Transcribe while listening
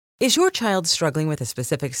Is your child struggling with a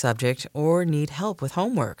specific subject or need help with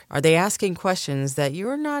homework? Are they asking questions that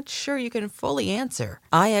you're not sure you can fully answer?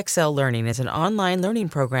 IXL Learning is an online learning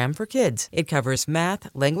program for kids. It covers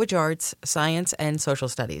math, language arts, science, and social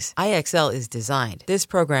studies. IXL is designed. This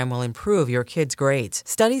program will improve your kids' grades.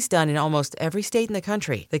 Studies done in almost every state in the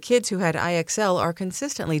country. The kids who had IXL are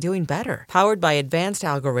consistently doing better. Powered by advanced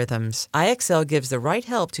algorithms, IXL gives the right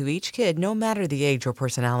help to each kid no matter the age or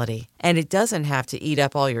personality. And it doesn't have to eat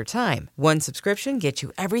up all your time. One subscription gets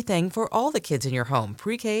you everything for all the kids in your home,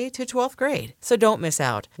 pre-K to 12th grade. So don't miss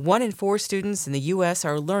out. 1 in 4 students in the U.S.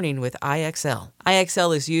 are learning with IXL.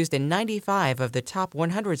 IXL is used in 95 of the top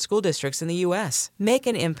 100 school districts in the U.S. Make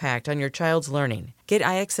an impact on your child's learning. Get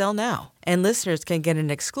IXL now. And listeners can get an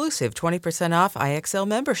exclusive 20% off IXL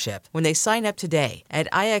membership when they sign up today at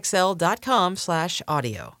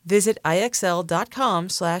IXL.com/audio. Visit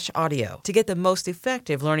IXL.com/audio to get the most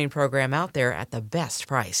effective learning program out there at the best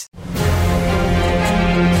price.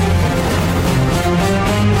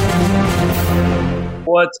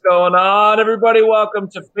 What's going on, everybody? Welcome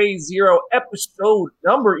to Phase Zero, episode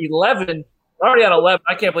number 11. Already at 11.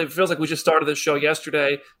 I can't believe it feels like we just started this show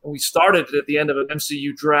yesterday, and we started it at the end of an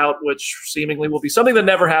MCU drought, which seemingly will be something that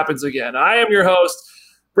never happens again. I am your host,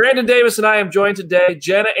 Brandon Davis, and I am joined today.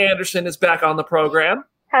 Jenna Anderson is back on the program.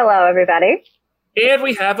 Hello, everybody. And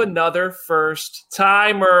we have another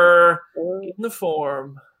first-timer in the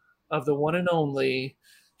form of the one and only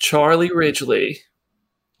Charlie Ridgely.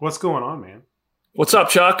 What's going on, man? What's up,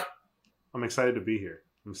 Chuck? I'm excited to be here.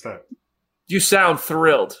 I'm stoked. You sound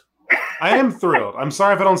thrilled. I am thrilled. I'm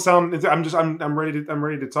sorry if I don't sound. I'm ready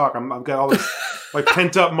to talk. I've got all this like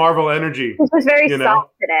pent up Marvel energy. This was very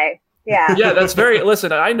soft today. Yeah. Yeah, that's very.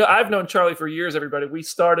 Listen, I've known Charlie for years. Everybody, we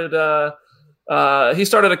started. He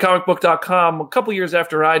started at comicbook.com a couple years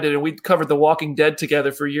after I did, and we covered The Walking Dead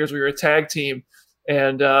together for years. We were a tag team,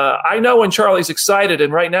 and I know when Charlie's excited,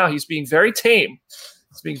 and right now he's being very tame.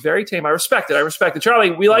 He's being very tame. I respect it.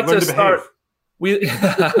 Charlie, we like to start.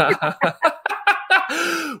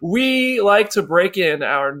 We like to break in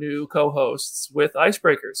our new co-hosts with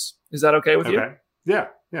icebreakers. Is that okay with you? Yeah.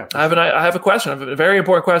 I have a question. I have a very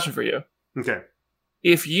important question for you. Okay.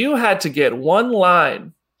 If you had to get one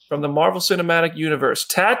line from the Marvel Cinematic Universe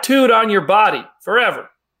tattooed on your body forever,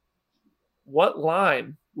 what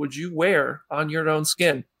line would you wear on your own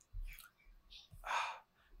skin?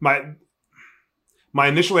 My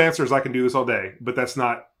initial answer is I can do this all day, but that's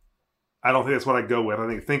not. I don't think that's what I go with. I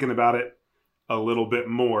think thinking about it a little bit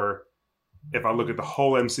more, if I look at the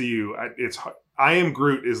whole MCU, I am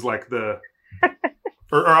Groot is like the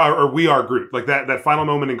or we are Groot, like that final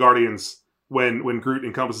moment in Guardians when Groot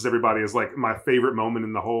encompasses everybody is like my favorite moment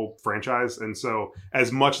in the whole franchise. And so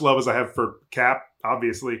as much love as I have for Cap,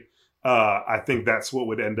 obviously, I think that's what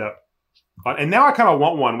would end up. And now I kind of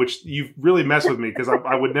want one, which you've really messed with me because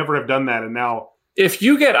I would never have done that. And now if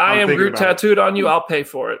you get I am Groot tattooed on you, I'll pay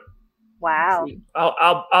for it. Wow.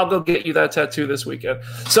 I'll go get you that tattoo this weekend.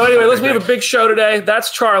 So anyway, we have a big show today.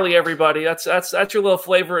 That's Charlie, everybody. That's your little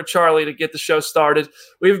flavor of Charlie to get the show started.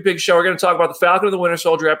 We have a big show. We're going to talk about the Falcon and the Winter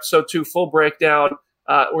Soldier episode 2, full breakdown.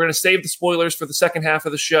 We're going to save the spoilers for the second half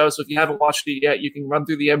of the show. So if you haven't watched it yet, you can run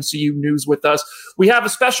through the MCU news with us. We have a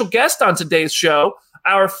special guest on today's show,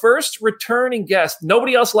 our first returning guest.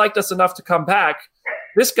 Nobody else liked us enough to come back.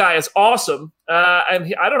 This guy is awesome.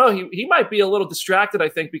 And I don't know, he might be a little distracted, I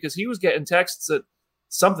think, because he was getting texts that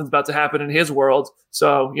something's about to happen in his world.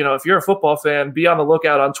 So, if you're a football fan, be on the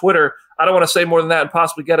lookout on Twitter. I don't want to say more than that and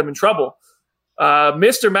possibly get him in trouble.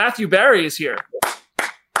 Mr. Matthew Barry is here.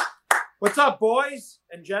 What's up, boys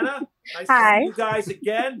and Jenna? Nice to see you guys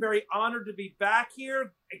again. Very honored to be back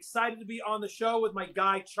here. Excited to be on the show with my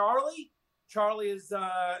guy, Charlie. Charlie is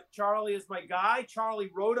my guy. Charlie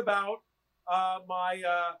wrote about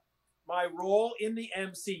my role in the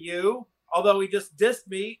MCU, although he just dissed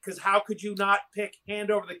me because how could you not pick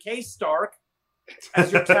Hand Over the Case Stark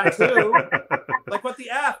as your tattoo? Like, what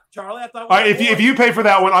the F, Charlie? I thought. All right, if you pay for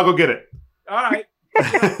that one, I'll go get it. All right.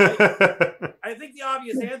 I think the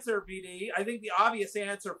obvious answer, BD. I think the obvious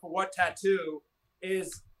answer for what tattoo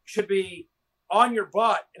should be on your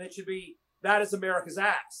butt, and it should be that is America's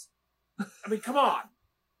ass. I mean, come on,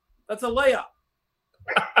 that's a layup.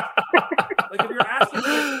 Like if you're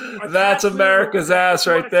asking that's America's ass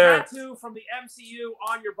right there. Tattoo from the MCU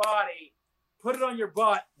on your body, put it on your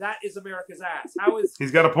butt. That is America's ass. How is?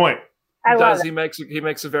 He's got a point. He makes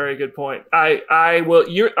a very good point. I will.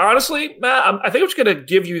 You're honestly, Matt. I think I'm just gonna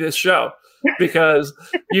give you this show because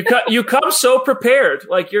you come so prepared.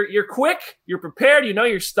 Like you're quick. You're prepared. You know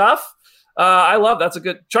your stuff. I love that's a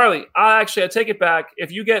good Charlie. I take it back.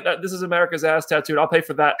 If you get this is America's ass tattooed, I'll pay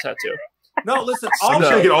for that tattoo. No, listen. I'm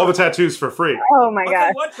just gonna get all the tattoos for free. Oh my I'll tell god!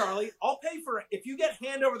 you what, Charlie, I'll pay for it. If you get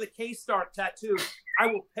hand over the K-Star tattoo, I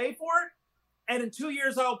will pay for it, and in 2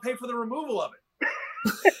 years I will pay for the removal of it.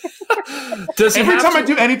 Every time I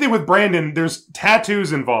do anything with Brandon, there's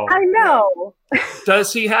tattoos involved. I know.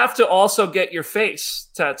 Does he have to also get your face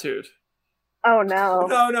tattooed? Oh no!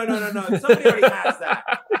 No. Somebody already has that.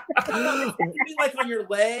 You mean like on your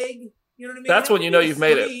leg? You know what I mean? That's when you know you've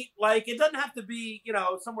made it. Like it doesn't have to be,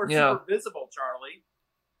 somewhere super visible, Charlie.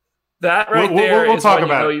 That right there we'll is talk when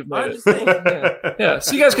about you know it. you've made it. Yeah.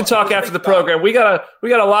 So you guys can talk after the program. We got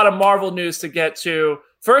a lot of Marvel news to get to.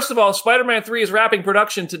 First of all, Spider-Man 3 is wrapping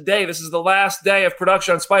production today. This is the last day of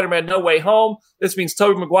production on Spider-Man No Way Home. This means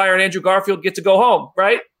Tobey Maguire and Andrew Garfield get to go home,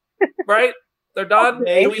 right? Right? They're done?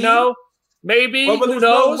 Maybe. Do we know? Maybe. But who there's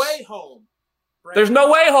knows? no way home. Brandon. There's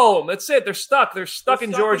no way home. That's it. They're stuck. They're stuck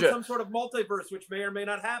in Georgia. In some sort of multiverse, which may or may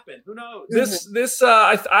not happen. Who knows?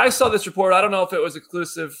 I saw this report. I don't know if it was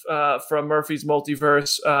exclusive from Murphy's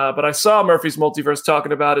Multiverse, but I saw Murphy's Multiverse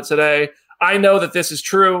talking about it today. I know that this is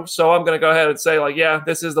true, so I'm going to go ahead and say,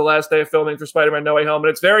 this is the last day of filming for Spider-Man No Way Home, and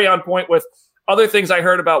it's very on point with other things I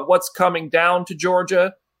heard about what's coming down to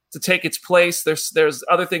Georgia to take its place. There's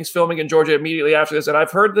other things filming in Georgia immediately after this, and I've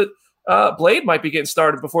heard that Blade might be getting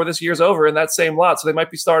started before this year's over in that same lot, so they might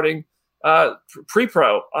be starting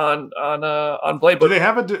pre-pro on Blade. But they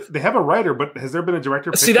have a writer, but has there been a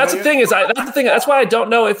director? See, that's the thing. That's why I don't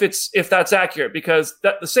know if that's accurate, because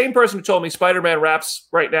the same person who told me Spider-Man wraps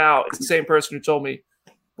right now is the same person who told me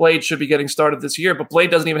Blade should be getting started this year. But Blade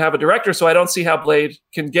doesn't even have a director, so I don't see how Blade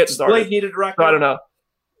can get started. Blade need a director. So I don't know.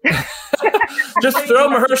 Just throw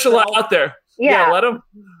Mahershala out there. Yeah, let him.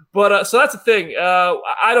 But so that's the thing.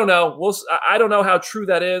 I don't know. I don't know how true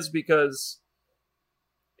that is, because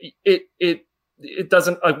it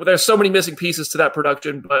doesn't. There's so many missing pieces to that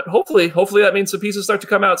production, but hopefully that means some pieces start to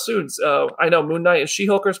come out soon. I know Moon Knight and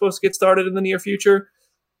She-Hulk are supposed to get started in the near future.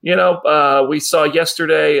 We saw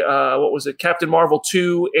yesterday, what was it? Captain Marvel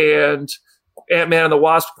 2 and Ant-Man and the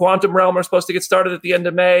Wasp: Quantum Realm are supposed to get started at the end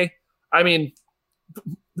of May. I mean,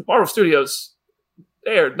 Marvel Studios,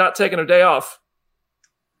 they are not taking a day off.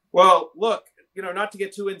 Well, look, not to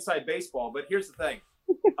get too inside baseball, but here's the thing: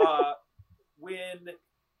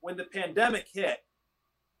 when the pandemic hit,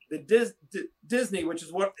 the Disney, which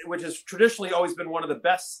has traditionally always been one of the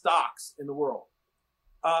best stocks in the world,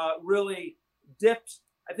 really dipped.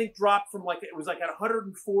 I think dropped from it was at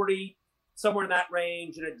 140, somewhere in that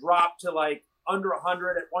range, and it dropped to under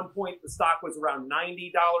 100. At one point, the stock was around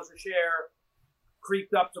 $90 a share,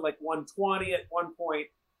 creeped up to 120 at one point.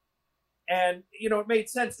 And, it made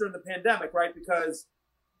sense during the pandemic, right? Because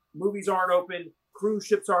movies aren't open, cruise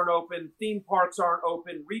ships aren't open, theme parks aren't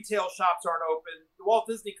open, retail shops aren't open. The Walt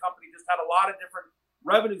Disney Company just had a lot of different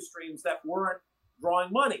revenue streams that weren't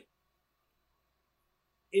drawing money.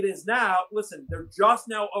 It is now, listen, they're just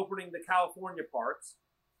now opening the California parks.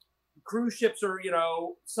 Cruise ships are,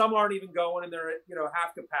 some aren't even going and they're at,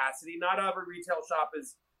 half capacity. Not every retail shop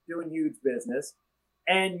is doing huge business.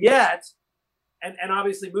 And yet, and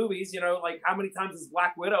obviously movies, how many times has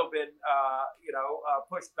Black Widow been,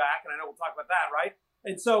 pushed back? And I know we'll talk about that, right?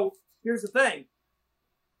 And so here's the thing.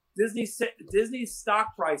 Disney's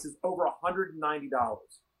stock price is over $190.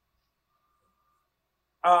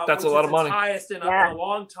 That's a lot of money. Highest in a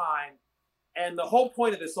long time. And the whole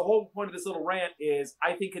point of this little rant is,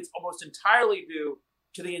 I think it's almost entirely due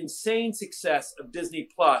to the insane success of Disney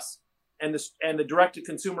Plus and the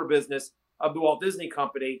direct-to-consumer business of the Walt Disney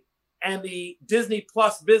Company. And the Disney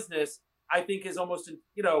Plus business, I think, is almost,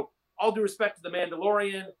 all due respect to The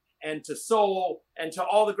Mandalorian and to Soul and to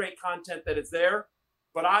all the great content that is there.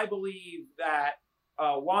 But I believe that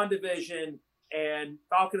WandaVision and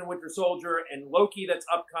Falcon and Winter Soldier and Loki that's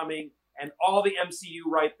upcoming and all the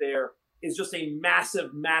MCU right there is just a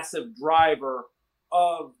massive, massive driver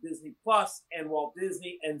of Disney Plus and Walt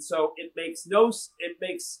Disney. And so it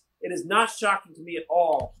is not shocking to me at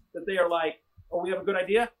all that they are oh, we have a good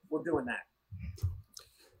idea, we're doing that.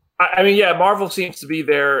 I mean, yeah, Marvel seems to be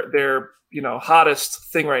their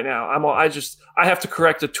hottest thing right now. I have to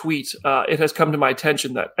correct a tweet. It has come to my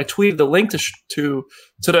attention that I tweeted the link to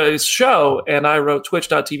today's show, and I wrote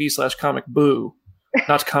twitch.tv/comicboo,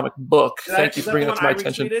 not comic book. Thank you for bringing that to my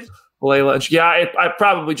attention, Layla. Yeah, I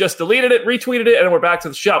probably just deleted it, retweeted it, and we're back to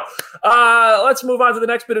the show. Let's move on to the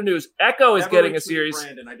next bit of news. Echo is getting a series.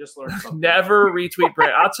 Brandon, I just learned something. Never retweet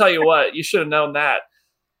Brandon. I'll tell you what, you should have known that.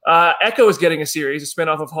 Echo is getting a series, a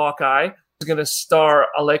spinoff of Hawkeye. It's going to star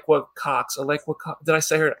Alaqua Cox. Did I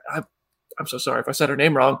say her? I'm so sorry if I said her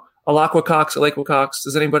name wrong. Alaqua Cox.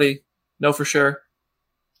 Does anybody know for sure?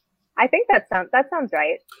 I think that sounds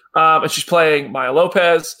right. And she's playing Maya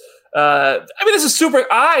Lopez. I mean, this is super.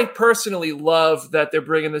 I personally love that they're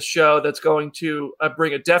bringing this show that's going to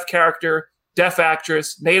bring a deaf character, deaf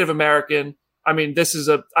actress, Native American. I mean,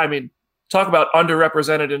 talk about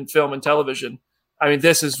underrepresented in film and television. I mean,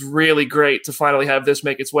 this is really great to finally have this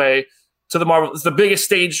make its way to the Marvel. It's the biggest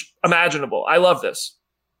stage imaginable. I love this.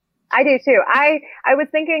 I do too. I was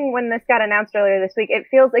thinking when this got announced earlier this week, it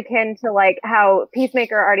feels akin to like how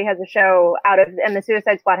Peacemaker already has a show out of, and the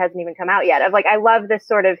Suicide Squad hasn't even come out yet. Of like, I love this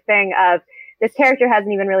sort of thing of this character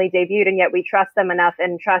hasn't even really debuted, and yet we trust them enough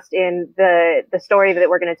and trust in the story that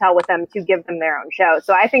we're going to tell with them to give them their own show.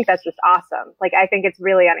 So I think that's just awesome. Like, I think it's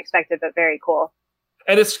really unexpected, but very cool.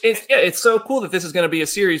 And it's so cool that this is going to be a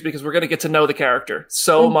series because we're going to get to know the character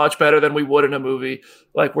so much better than we would in a movie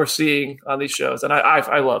like we're seeing on these shows. And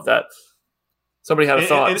I love that. Somebody had a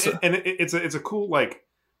thought. And it's a cool, like,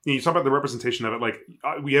 you talk about the representation of it. Like,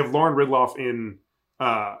 we have Lauren Ridloff in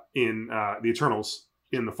the Eternals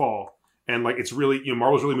in the fall. And like, it's really,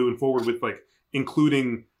 Marvel's really moving forward with like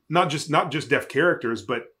including not just deaf characters,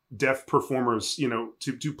 but deaf performers,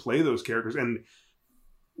 to play those characters. And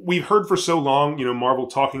we've heard for so long, Marvel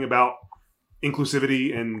talking about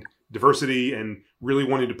inclusivity and diversity and really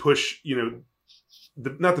wanting to push,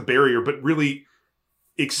 not the barrier, but really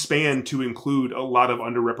expand to include a lot of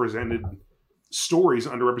underrepresented stories,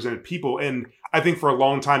 underrepresented people. And I think for a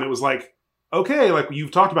long time it was like, okay, like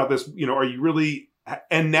you've talked about this, are you really?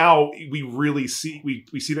 And now we really see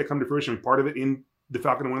we see that come to fruition. Part of it in the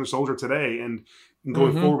Falcon and Winter Soldier today, and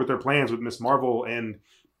going forward with their plans with Miss Marvel. And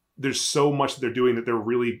there's so much that they're doing that they're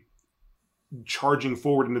really charging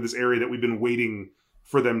forward into this area that we've been waiting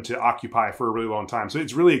for them to occupy for a really long time. So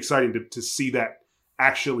it's really exciting to see that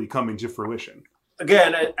actually coming to fruition.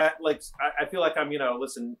 Again, I feel like I'm,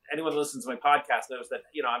 listen, anyone that listens to my podcast knows that,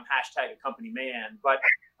 I'm hashtag a company man. But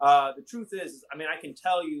the truth is, I mean, I can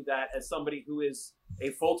tell you that as somebody who is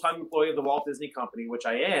a full-time employee of the Walt Disney Company, which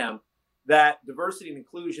I am, that diversity and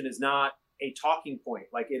inclusion is not a talking point.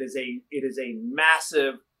 Like it is a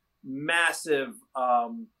massive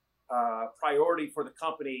priority for the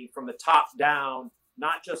company from the top down,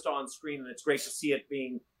 not just on screen. And it's great to see it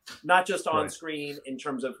being not just on screen in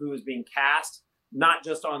terms of who is being cast, not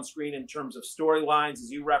just on screen in terms of storylines,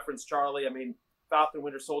 as you referenced, Charlie. I mean, Falcon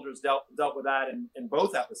Winter Soldier has dealt with that in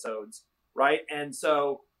both episodes, right? And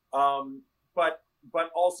so, but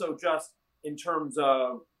also just in terms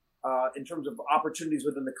of opportunities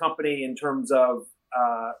within the company, in terms of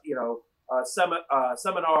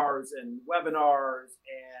seminars and webinars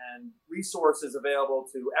and resources available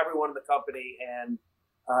to everyone in the company. And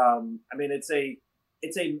I mean, it's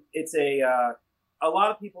a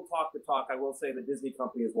lot of people talk the talk. I will say the Disney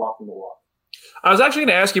company is walking the walk. I was actually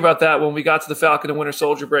going to ask you about that when we got to the Falcon and Winter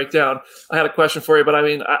Soldier breakdown. I had a question for you, but I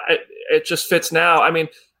mean, it just fits now. I mean,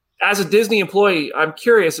 as a Disney employee, I'm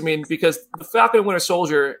curious. I mean, because the Falcon and Winter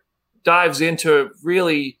Soldier dives into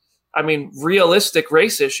really, realistic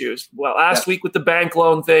race issues. Well, last week with the bank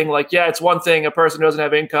loan thing, like, yeah, it's one thing a person who doesn't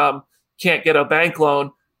have income can't get a bank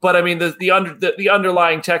loan. But I mean, the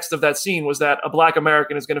underlying text of that scene was that a Black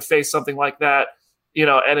American is going to face something like that,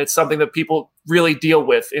 and it's something that people really deal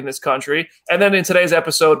with in this country. And then in today's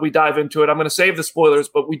episode, we dive into it. I'm going to save the spoilers,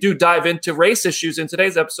 but we do dive into race issues in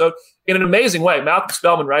today's episode in an amazing way. Malcolm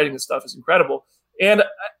Spellman writing this stuff is incredible. And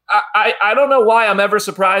I don't know why I'm ever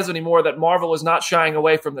surprised anymore that Marvel is not shying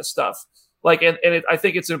away from this stuff. Like, I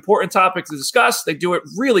think it's an important topic to discuss. They do it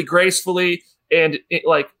really gracefully and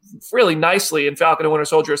really nicely in Falcon and Winter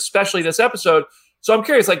Soldier, especially this episode. So I'm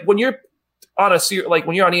curious, like when you're on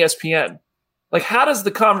when you're on ESPN, like how does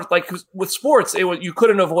the conference, like with sports, you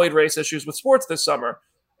couldn't avoid race issues with sports this summer.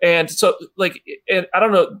 And so and I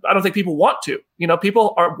don't know, I don't think people want to,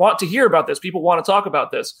 people want to hear about this. People want to talk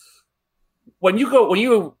about this. When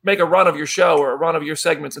you make a run of your show or a run of your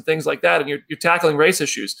segments and things like that, and you're tackling race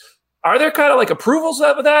issues, are there kind of like approvals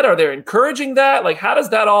of that? Are they encouraging that? Like, how does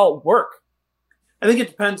that all work? I think it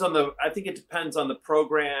depends on the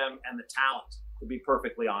program and the talent, to be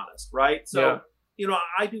perfectly honest, right? So,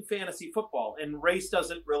 I do fantasy football, and race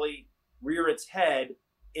doesn't really rear its head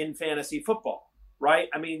in fantasy football, right?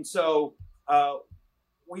 I mean, so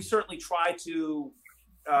we certainly try to,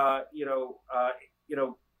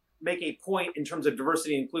 make a point in terms of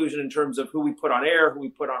diversity and inclusion, in terms of who we put on air, who we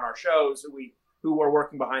put on our shows, who are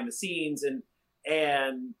working behind the scenes, and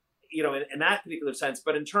in that particular sense.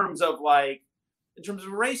 But in terms of a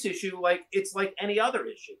race issue, like it's like any other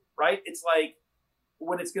issue, right? It's like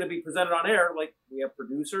when it's going to be presented on air, like we have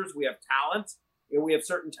producers, we have talent, we have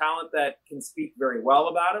certain talent that can speak very well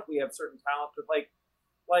about it. We have certain talent that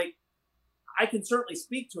like I can certainly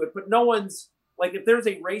speak to it, but no one's like, if there's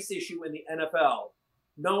a race issue in the NFL,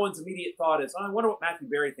 no one's immediate thought is, oh, I wonder what Matthew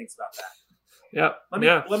Berry thinks about that. Yeah.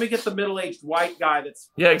 Let me get the middle-aged white guy that's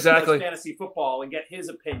exactly fantasy football and get his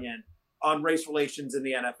opinion on race relations in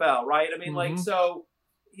the NFL, right? I mean, like, so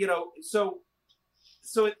does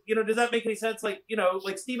that make any sense? Like,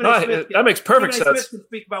 like Stephen A. Smith. That makes perfect Stephen A. sense. Smith can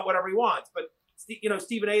speak about whatever he wants, but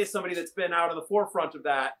Stephen A. is somebody that's been out of the forefront of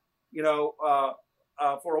that,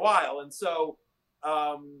 for a while, and so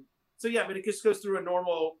yeah, I mean, it just goes through a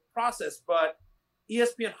normal process, but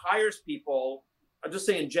ESPN hires people. I'm just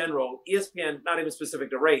saying in general, ESPN, not even specific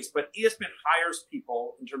to race, but ESPN hires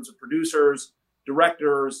people in terms of producers,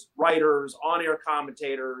 directors, writers, on-air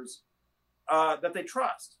commentators that they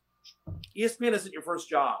trust. ESPN isn't your first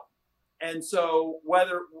job. And so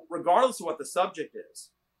regardless of what the subject is,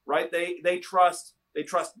 right, they trust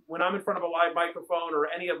when I'm in front of a live microphone or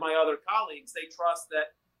any of my other colleagues, they trust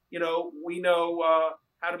that, we know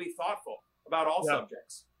how to be thoughtful about all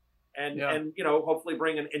subjects and hopefully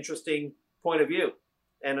bring an interesting point of view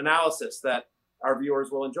and analysis that our viewers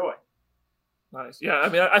will enjoy. Nice. Yeah. I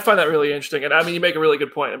mean, I find that really interesting. And I mean, you make a really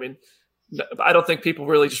good point. I mean, I don't think people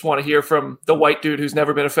really just want to hear from the white dude who's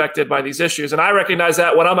never been affected by these issues. And I recognize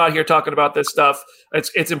that when I'm out here talking about this stuff,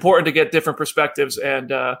 it's important to get different perspectives.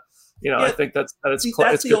 And, I think that's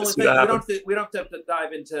the only thing. We don't have to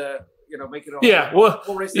dive into, making it all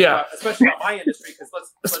especially about my industry, because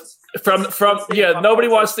let's nobody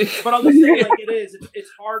wants to. But I'll just say, like, it's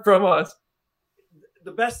hard from us.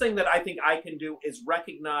 The best thing that I think I can do is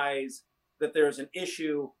recognize that there's an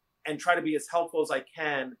and try to be as helpful as I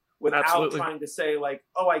can without trying to say, like,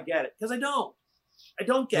 oh, I get it, because I don't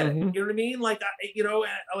get it. You know what I mean? Like,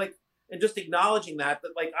 and just acknowledging that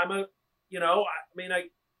like I'm a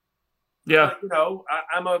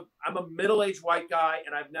middle-aged white guy,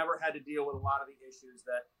 and I've never had to deal with a lot of the issues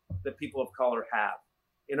that people of color have.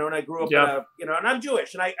 And I grew up and I'm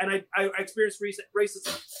Jewish, and I experienced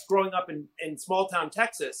racism growing up in small town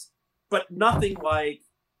Texas, but nothing like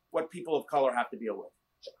what people of color have to deal with.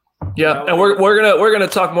 Yeah, and we're gonna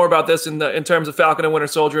talk more about this in terms of Falcon and Winter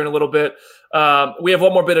Soldier in a little bit. We have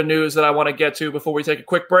one more bit of news that I want to get to before we take a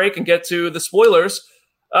quick break and get to the spoilers.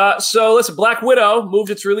 So listen, Black Widow moved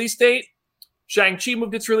its release date. Shang-Chi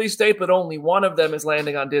moved its release date, but only one of them is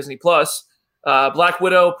landing on Disney+. Black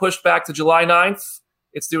Widow pushed back to July 9th.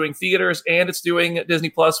 It's doing theaters and it's doing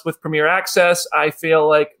Disney+ with Premier Access. I feel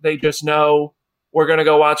like they just know we're going to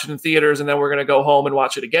go watch it in theaters and then we're going to go home and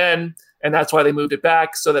watch it again. And that's why they moved it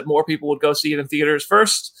back, so that more people would go see it in theaters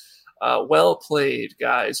first. Well played,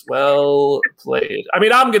 guys. Well played. I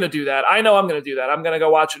mean, I'm going to do that. I know I'm going to do that. I'm going to go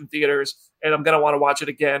watch it in theaters, and I'm going to want to watch it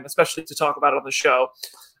again, especially to talk about it on the show.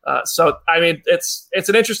 So, I mean, it's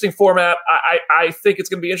an interesting format. I think it's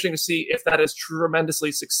going to be interesting to see if that is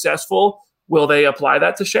tremendously successful. Will they apply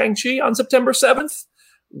that to Shang-Chi on September 7th?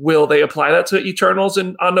 Will they apply that to Eternals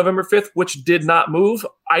on November 5th, which did not move?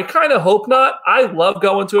 I kind of hope not. I love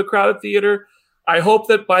going to a crowded theater. I hope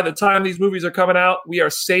that by the time these movies are coming out, we are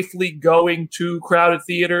safely going to crowded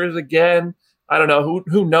theaters again. I don't know.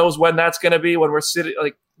 Who knows when that's going to be, when we're sitting,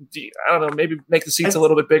 like, I don't know, maybe make the seats a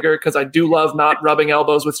little bit bigger, because I do love not rubbing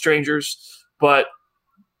elbows with strangers. But,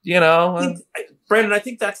 Brandon, I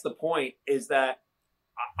think that's the point, is that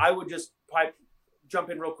I would just jump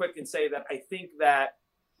in real quick and say that I think that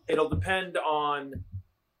it'll depend on,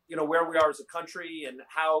 where we are as a country and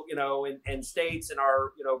how, in states and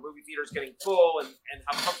our, movie theaters getting full and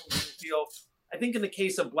how comfortable we feel. I think in the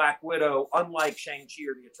case of Black Widow, unlike Shang-Chi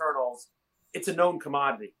or the Eternals, it's a known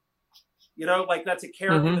commodity. Like, that's a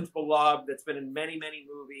character that's beloved, that's been in many, many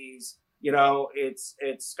movies. It's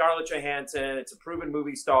Scarlett Johansson, it's a proven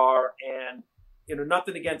movie star, and,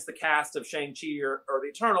 nothing against the cast of Shang-Chi or the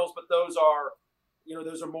Eternals, but those are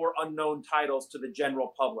more unknown titles to the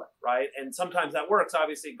general public, right? And sometimes that works.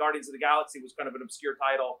 Obviously, Guardians of the Galaxy was kind of an obscure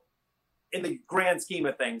title in the grand scheme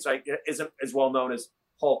of things, right? It isn't as well known as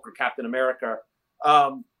Hulk or Captain America.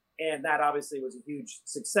 And that obviously was a huge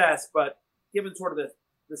success. But given sort of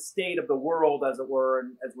the state of the world, as it were,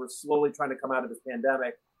 and as we're slowly trying to come out of this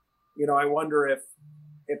pandemic, I wonder if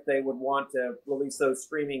they would want to release those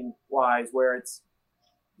streaming-wise, where it's,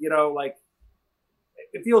 like,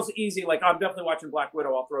 it feels easy. Like, I'm definitely watching Black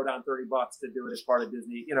Widow. I'll throw down $30 to do it as part of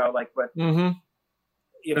Disney, but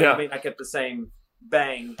you may not get the same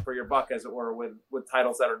bang for your buck, as it were, with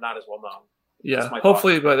titles that are not as well known. Yeah.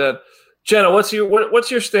 Hopefully by then. Jenna, what's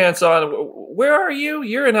your stance on, where are you?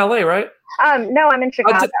 You're in LA, right? No, I'm in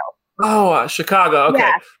Chicago. Chicago. Okay.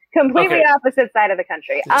 Yeah. Completely opposite side of the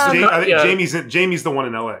country. I think Jamie's the one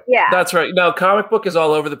in LA. Yeah, that's right. No, comic book is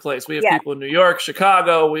all over the place. We have people in New York,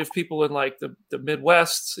 Chicago. We have people in like the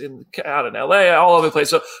Midwest, out in LA, all over the place.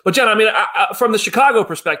 So, but Jen, I mean, from the Chicago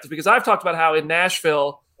perspective, because I've talked about how in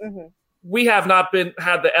Nashville we have not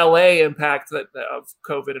had the LA impact of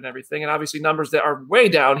COVID and everything, and obviously numbers that are way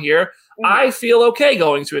down here. I feel okay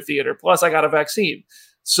going to a theater. Plus, I got a vaccine.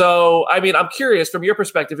 So, I mean, I'm curious from your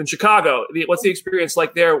perspective in Chicago, what's the experience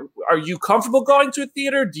like there? Are you comfortable going to a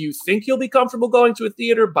theater? Do you think you'll be comfortable going to a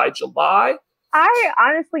theater by July? I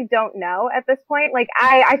honestly don't know at this point. Like,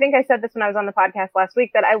 I think I said this when I was on the podcast last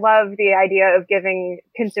week, that I love the idea of giving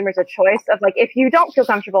consumers a choice of, like, if you don't feel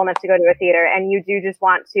comfortable enough to go to a theater and you do just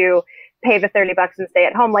want to pay the $30 and stay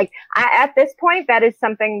at home. Like, at this point, that's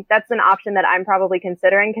an option that I'm probably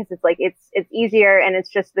considering, because it's like, it's easier, and it's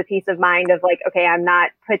just the peace of mind of like, okay, I'm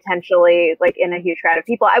not potentially like in a huge crowd of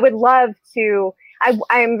people. I would love to,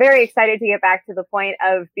 I'm very excited to get back to the point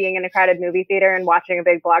of being in a crowded movie theater and watching a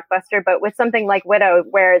big blockbuster, but with something like Widow,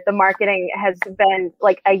 where the marketing has been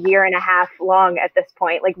like a year and a half long at this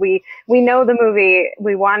point. Like, we know the movie,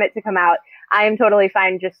 we want it to come out. I am totally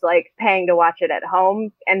fine just like paying to watch it at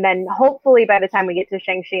home. And then hopefully by the time we get to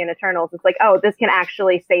Shang-Chi and Eternals, it's like, oh, this can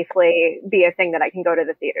actually safely be a thing that I can go to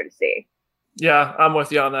the theater to see. Yeah, I'm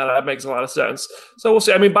with you on that. That makes a lot of sense. So we'll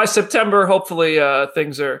see. I mean, by September, hopefully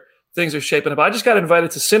things are shaping up. I just got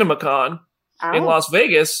invited to CinemaCon in Las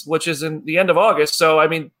Vegas, which is in the end of August. So, I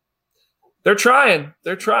mean, they're trying.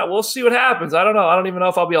 We'll see what happens. I don't know. I don't even know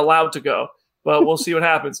if I'll be allowed to go, but we'll see what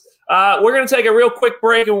happens. We're going to take a real quick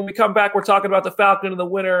break, and when we come back, we're talking about the Falcon and the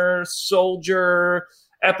Winter Soldier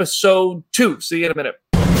episode 2. See you in a minute.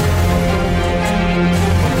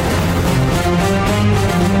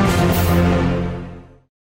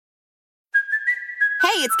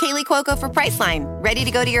 Hey, it's Kaylee Cuoco for Priceline. Ready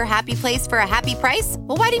to go to your happy place for a happy price?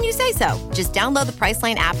 Well, why didn't you say so? Just download the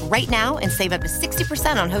Priceline app right now and save up to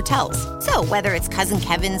 60% on hotels. So whether it's Cousin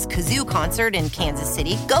Kevin's Kazoo Concert in Kansas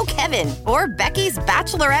City, go Kevin, or Becky's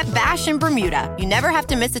Bachelorette Bash in Bermuda, you never have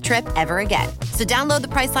to miss a trip ever again. So download the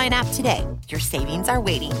Priceline app today. Your savings are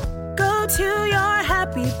waiting. Go to your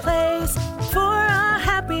happy place for a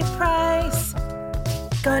happy price.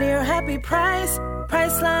 Go to your happy price,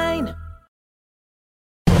 Priceline.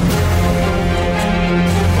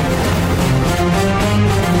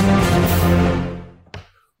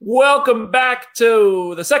 Welcome back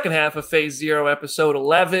to the second half of Phase Zero, Episode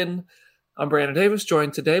 11. I'm Brandon Davis,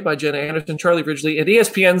 joined today by Jenna Anderson, Charlie Ridgely, and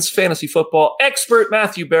ESPN's fantasy football expert,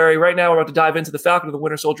 Matthew Berry. Right now, we're about to dive into the Falcon and the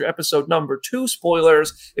Winter Soldier Episode number 2.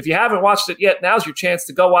 Spoilers. If you haven't watched it yet, now's your chance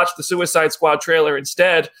to go watch the Suicide Squad trailer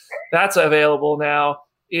instead. That's available now.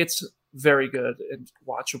 It's very good and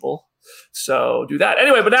watchable. So do that.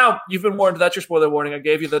 Anyway, but now you've been warned. That's your spoiler warning. I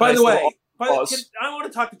gave you the By nice the way, pause. I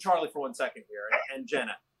want to talk to Charlie for 1 second here, and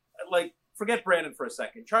Jenna. Like, forget Brandon for a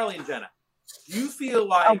second. Charlie and Jenna, do you feel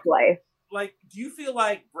like, do you feel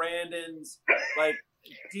like Brandon's like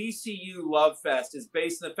DCU love fest is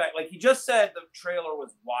based on the fact, like he just said, the trailer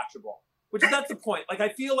was watchable, which is not the point. Like, I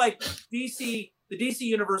feel like the DC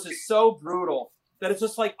universe is so brutal that it's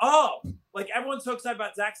just like, oh, like everyone's so excited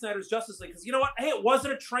about Zack Snyder's Justice League because you know what? Hey, it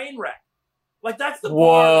wasn't a train wreck. Like, that's the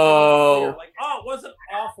bar. Like, oh, it wasn't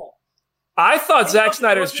awful. I thought Zack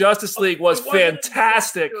Snyder's Justice League was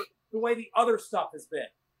fantastic. The way the other stuff has been.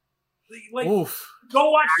 Like, go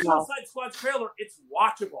watch Suicide Squad's trailer. It's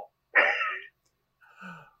watchable.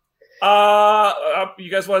 You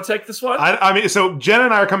guys want to take this one? I mean, so Jen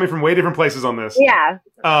and I are coming from way different places on this. Yeah,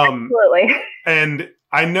 absolutely. And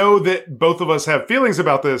I know that both of us have feelings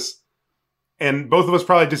about this, and both of us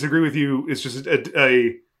probably disagree with you. It's just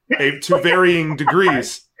a to varying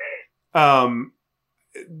degrees.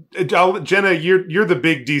 Jenna, you're the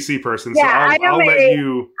big DC person, so I'll let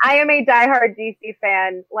you. I am a diehard DC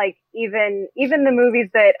fan. Like, even the movies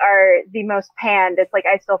that are the most panned, it's like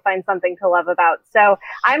I still find something to love about. So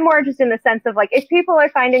I'm more just in the sense of like, if people are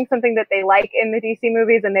finding something that they like in the DC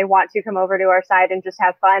movies and they want to come over to our side and just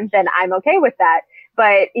have fun, then I'm okay with that.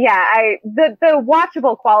 But yeah, the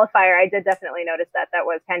watchable qualifier, I did definitely notice that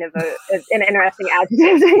was kind of an interesting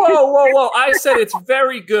adjective. Whoa! I said it's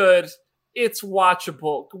very good. It's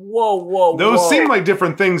watchable. Whoa. Those seem like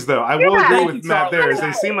different things, though. I will agree with Matt there.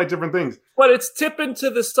 They seem like different things. But it's tipping to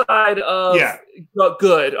the side of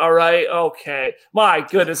good, all right? Okay. My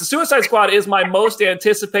goodness. The Suicide Squad is my most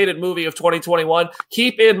anticipated movie of 2021.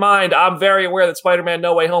 Keep in mind, I'm very aware that Spider-Man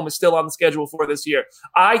No Way Home is still on the schedule for this year.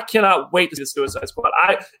 I cannot wait to see the Suicide Squad.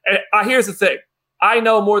 Here's the thing. I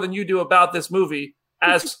know more than you do about this movie.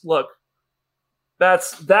 Look,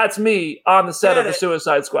 That's me on the set of the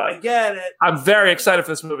Suicide Squad. I get it. I'm very excited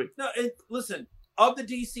for this movie. No, listen, of the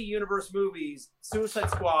DC Universe movies,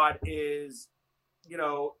 Suicide Squad is,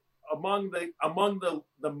 among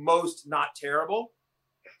the most not terrible.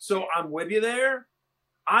 So I'm with you there.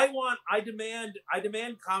 I demand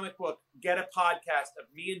Comic Book get a podcast of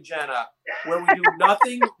me and Jenna where we do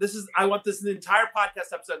nothing. I want this an entire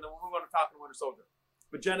podcast episode, and then we'll move on to talking Winter Soldier.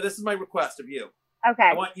 But Jenna, this is my request of you. Okay.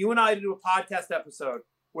 I want you and I to do a podcast episode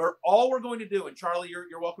where all we're going to do, and Charlie,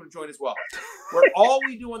 you're welcome to join as well, where all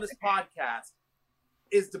we do on this podcast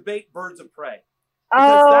is debate Birds of Prey.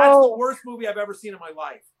 Because that's the worst movie I've ever seen in my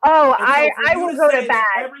life. Oh, so I will go to that.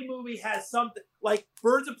 Every movie has something like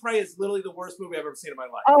Birds of Prey is literally the worst movie I've ever seen in my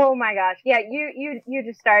life. Oh my gosh. Yeah, you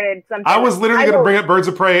just started something. I was literally going to bring up Birds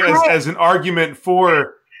of Prey as an argument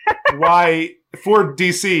for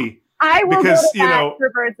DC. I will go to that for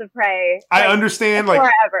Birds of Prey. I understand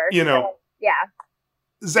forever. So, yeah.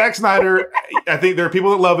 Zack Snyder, I think there are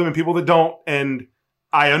people that love him and people that don't, and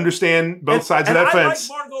I understand both sides of that fence.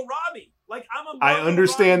 I like Margot Robbie. I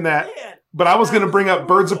understand that, but I was going to bring up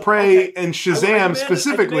Birds of Prey and Shazam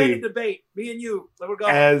specifically. I debate me and you.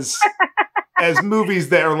 As movies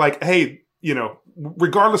that are like, hey,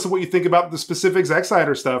 regardless of what you think about the specific Zack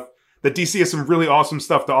Snyder stuff, that DC has some really awesome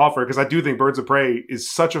stuff to offer. Because I do think Birds of Prey is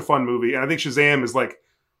such a fun movie, and I think Shazam is like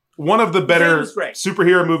one of the better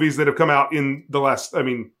superhero movies that have come out in the last.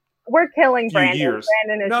 We're killing Brandon. Years.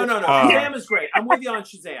 Brandon is no. Shazam is great. I'm with you on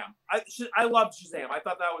Shazam. I loved Shazam. I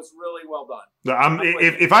thought that was really well done.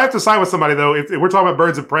 If I have to side with somebody though, if we're talking about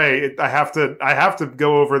Birds of Prey, I have to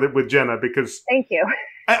go over it with Jenna because thank you.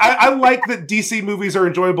 I like that DC movies are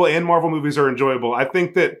enjoyable and Marvel movies are enjoyable. I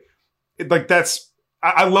think that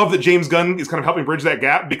I love that James Gunn is kind of helping bridge that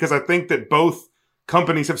gap because I think that both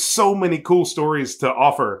companies have so many cool stories to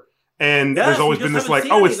offer, and there's always been this like,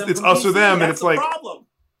 oh, it's us or them, and it's like. Problem.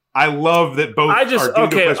 I love that both. I'm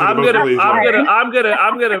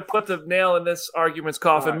gonna put the nail in this argument's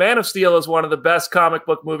coffin. Right. Man of Steel is one of the best comic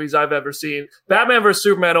book movies I've ever seen. Batman vs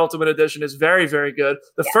Superman Ultimate Edition is very, very good.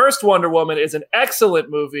 The first Wonder Woman is an excellent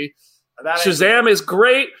movie. Shazam is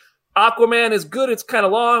great. Aquaman is good. It's kind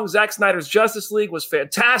of long. Zack Snyder's Justice League was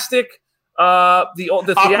fantastic. The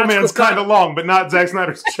Aquaman's kind of long, but not Zack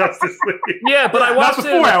Snyder's Justice League. Yeah, but I watched it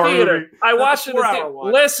in the theater. Movie. I watched it in the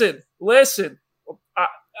theater. Listen.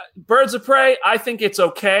 Birds of Prey, I think it's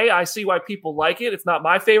okay. I see why people like it. It's not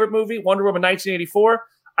my favorite movie. Wonder Woman 1984,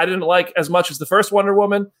 I didn't like as much as the first Wonder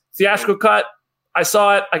Woman. Theatrical cut, I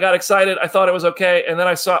saw it. I got excited. I thought it was okay. And then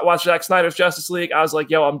I watched Zack Snyder's Justice League. I was like,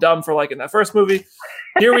 yo, I'm dumb for liking that first movie.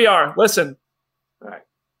 Here we are. Listen. All right.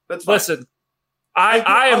 That's fine. Listen.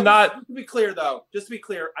 I am not. Just to be clear, though,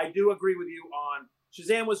 I do agree with you on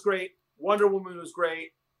Shazam was great. Wonder Woman was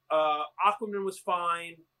great. Aquaman was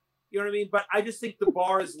fine. You know what I mean? But I just think the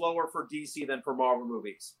bar is lower for DC than for Marvel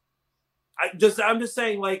movies. I'm just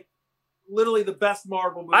saying, like, literally the best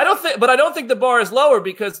Marvel movie. I don't think the bar is lower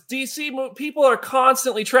because people are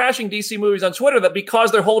constantly trashing DC movies on Twitter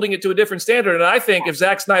because they're holding it to a different standard. And I think if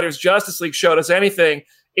Zack Snyder's Justice League showed us anything,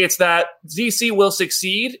 it's that DC will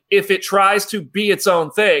succeed if it tries to be its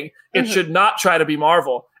own thing. It should not try to be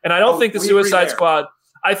Marvel. And I don't think the Suicide Squad.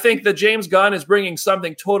 I think that James Gunn is bringing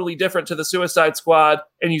something totally different to the Suicide Squad,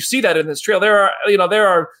 and you see that in this trailer. There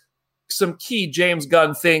are some key James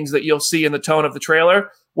Gunn things that you'll see in the tone of the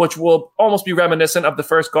trailer, which will almost be reminiscent of the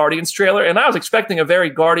first Guardians trailer. And I was expecting a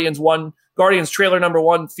very Guardians trailer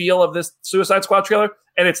 #1 feel of this Suicide Squad trailer,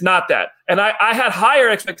 and it's not that. And I had higher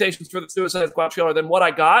expectations for the Suicide Squad trailer than what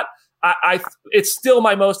I got. It's still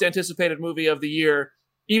my most anticipated movie of the year.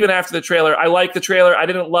 Even after the trailer, I like the trailer. I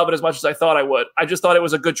didn't love it as much as I thought I would. I just thought it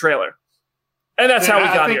was a good trailer. And that's how we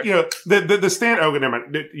got here. The stand. Oh, never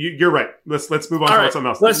mind. You're right. Let's move on to something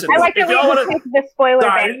else. Listen, I like that we took the spoiler.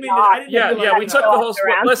 We took the whole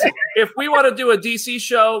spoiler. Listen, if we want to do a DC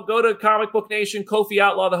show, go to Comic Book Nation. Kofi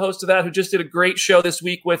Outlaw, the host of that, who just did a great show this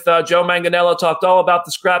week with Joe Manganiello, talked all about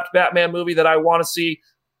the scrapped Batman movie that I want to see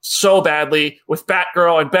so badly with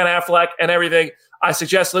Batgirl and Ben Affleck and everything. I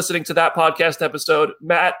suggest listening to that podcast episode.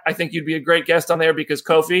 Matt, I think you'd be a great guest on there because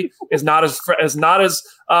Kofi is not as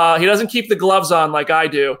he doesn't keep the gloves on like I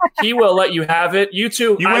do. He will let you have it. You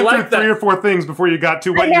two, you went through 3 or 4 things before you got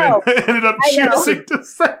to what you ended up choosing to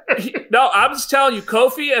say. No, I'm just telling you,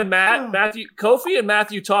 Kofi and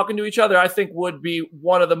Matthew talking to each other, I think would be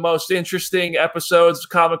one of the most interesting episodes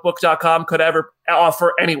comicbook.com could ever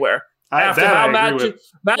offer anywhere. After how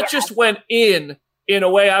Matt just went in a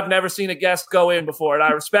way I've never seen a guest go in before, and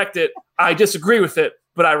I respect it. I disagree with it,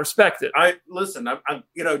 but I respect it. I'm just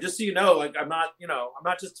so you know, like I'm not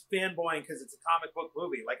just fanboying because it's a comic book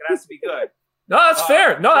movie. Like it has to be good. No, that's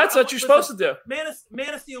fair. No, that's what you're supposed to do. Man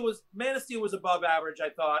of Steel was above average, I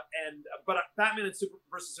thought, but Batman and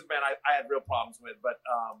versus Superman, I had real problems with, but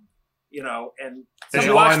and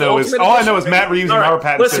all I know is Matt Reeves and Robert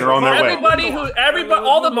Pattinson are on their way.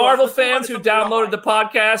 All the Marvel fans who downloaded the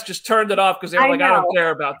podcast just turned it off because they were like, I don't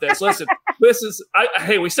care about this. Listen,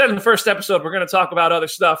 hey, we said in the first episode we're going to talk about other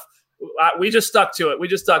stuff. We just stuck to it.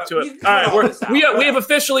 All right, we have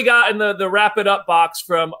officially gotten the wrap it up box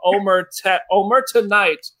from Omer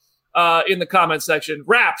tonight in the comment section.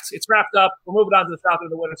 It's wrapped up. We're moving on to the Falcon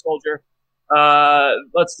and the Winter Soldier.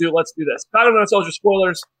 Let's do this. Falcon and the Winter Soldier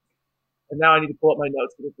spoilers. And now I need to pull up my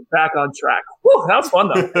notes to get back on track. Whew, that was fun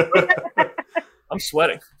though. I'm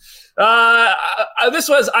sweating.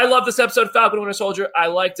 I love this episode, Falcon and Winter Soldier. I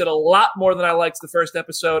liked it a lot more than I liked the first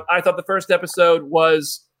episode. I thought the first episode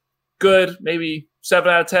was good, maybe 7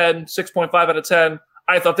 out of 10, 6.5 out of 10.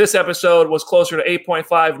 I thought this episode was closer to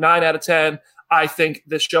 8.5, 9 out of 10. I think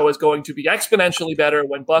this show is going to be exponentially better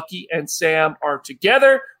when Bucky and Sam are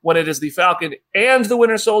together, when it is the Falcon and the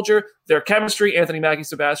Winter Soldier. Their chemistry, Anthony Mackie,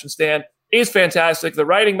 Sebastian Stan, is fantastic. The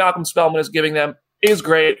writing Malcolm Spellman is giving them is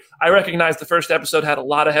great. I recognize the first episode had a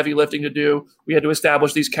lot of heavy lifting to do. We had to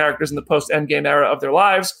establish these characters in the post-Endgame era of their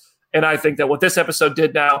lives. And I think that what this episode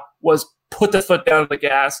did now was put the foot down on the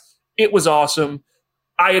gas. It was awesome.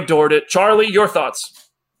 I adored it. Charlie, your thoughts?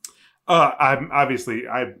 I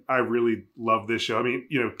really love this show. I mean,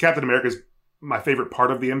 Captain America is my favorite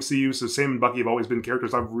part of the MCU. So Sam and Bucky have always been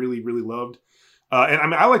characters I've really, really loved. And I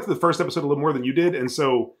mean, I liked the first episode a little more than you did. And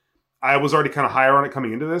so I was already kind of higher on it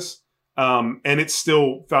coming into this. And it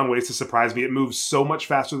still found ways to surprise me. It moves so much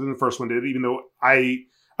faster than the first one did, even though I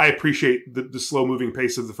appreciate the slow moving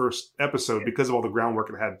pace of the first episode because of all the groundwork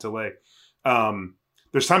it had to lay.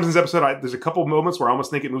 There's times in this episode, there's a couple moments where I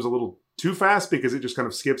almost think it moves a little too fast because it just kind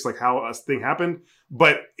of skips like how a thing happened.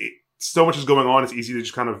 But so much is going on, it's easy to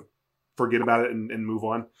just kind of forget about it and move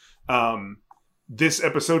on. This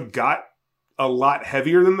episode got a lot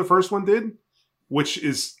heavier than the first one did, which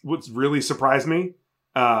is what's really surprised me.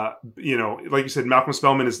 Like you said, Malcolm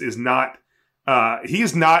Spellman is not. He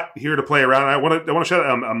is not here to play around. I want to shout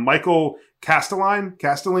out Michael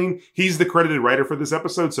Castelline. He's the credited writer for this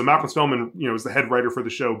episode. So Malcolm Spellman, is the head writer for the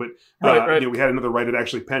show. But right. We had another writer that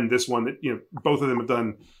actually penned this one. That both of them have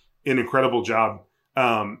done an incredible job.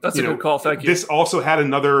 That's a good call. Thank you. This also had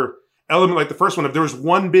another element like the first one. There was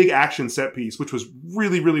one big action set piece, which was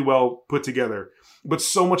really, really well put together. But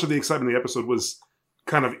so much of the excitement of the episode was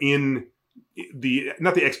kind of in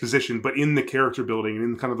not the exposition, but in the character building and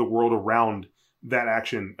in kind of the world around that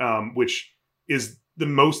action, which is the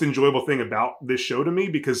most enjoyable thing about this show to me,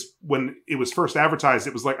 because when it was first advertised,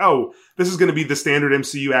 it was like, oh, this is going to be the standard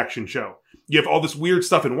MCU action show. You have all this weird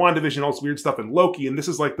stuff in WandaVision, all this weird stuff in Loki, and this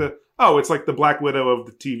is like it's like the Black Widow of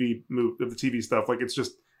the TV stuff. Like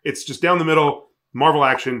it's just down the middle, Marvel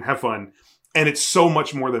action, have fun. And it's so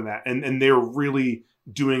much more than that. And they're really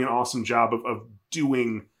doing an awesome job of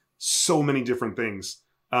doing so many different things.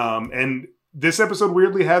 And this episode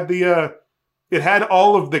weirdly had it had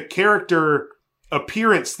all of the character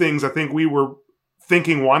appearance things I think we were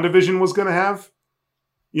thinking WandaVision was going to have.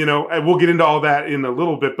 And we'll get into all that in a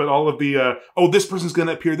little bit, but all of the, this person's going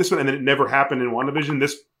to appear this one, and then it never happened in WandaVision.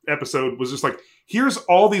 This episode was just like, here's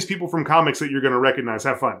all these people from comics that you're going to recognize.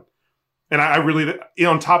 Have fun. And I really,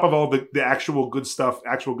 on top of all the actual good stuff,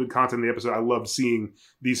 actual good content in the episode, I love seeing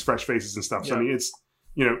these fresh faces and stuff. So, I mean, it's,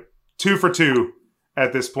 2 for 2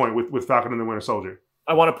 at this point with Falcon and the Winter Soldier.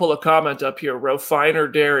 I want to pull a comment up here. Refiner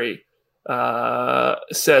Dairy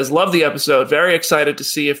says, love the episode. Very excited to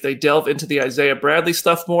see if they delve into the Isaiah Bradley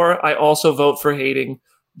stuff more. I also vote for hating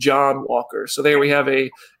John Walker. So there we have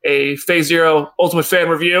a Phase Zero Ultimate Fan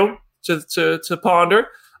review to ponder.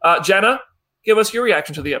 Jenna, give us your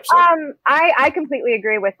reaction to the episode. I completely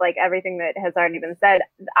agree with like everything that has already been said.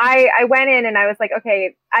 I went in and I was like,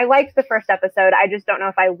 okay, I liked the first episode. I just don't know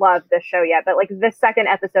if I love this show yet. But like the second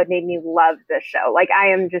episode made me love this show. Like I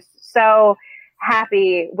am just so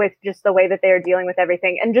happy with just the way that they're dealing with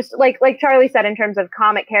everything. And just like Charlie said, in terms of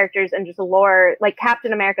comic characters and just lore, like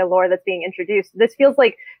Captain America lore that's being introduced, this feels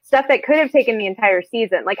like stuff that could have taken the entire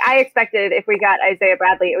season. Like I expected if we got Isaiah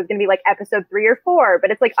Bradley, it was going to be like episode 3 or 4, but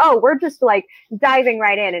it's like, oh, we're just like diving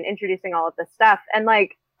right in and introducing all of this stuff. And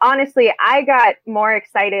like, honestly, I got more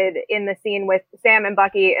excited in the scene with Sam and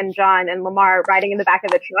Bucky and John and Lamar riding in the back of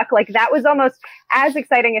the truck. Like that was almost as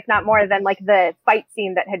exciting, if not more, than like the fight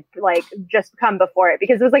scene that had like just come before it,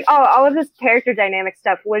 because it was like, oh, all of this character dynamic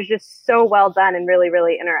stuff was just so well done and really,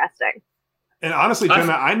 really interesting. And honestly,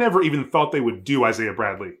 Jenna, I never even thought they would do Isaiah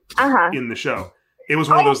Bradley in the show. It was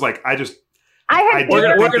one of those like, I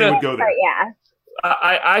we're gonna go there. Yeah.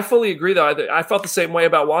 I fully agree, though. I felt the same way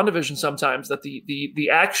about WandaVision sometimes, that the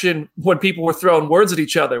action when people were throwing words at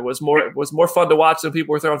each other was more fun to watch than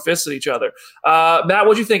people were throwing fists at each other. Matt,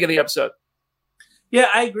 what'd you think of the episode? Yeah,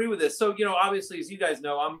 I agree with this. So, obviously, as you guys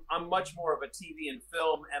know, I'm much more of a TV and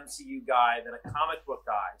film MCU guy than a comic book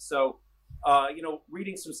guy. So,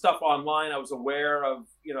 reading some stuff online, I was aware of,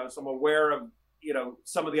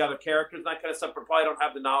 some of the other characters and that kind of stuff, but probably don't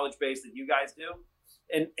have the knowledge base that you guys do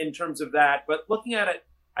in terms of that. But looking at it,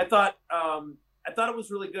 I thought it was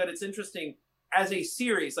really good. It's interesting as a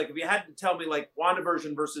series. Like, if you had to tell me, like,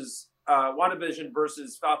 WandaVision versus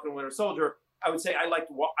Falcon and Winter Soldier, I would say I like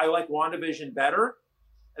WandaVision better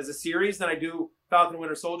as a series than I do Falcon and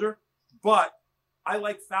Winter Soldier. But I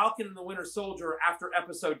like Falcon and the Winter Soldier after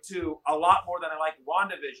episode 2 a lot more than I like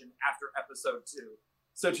WandaVision after episode 2.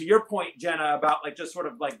 So to your point, Jenna, about like just sort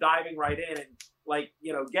of like diving right in and like,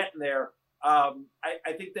 getting there, I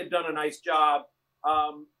think they've done a nice job.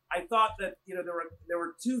 I thought that, there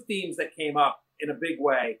were 2 themes that came up in a big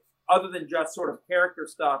way, other than just sort of character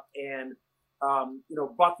stuff and,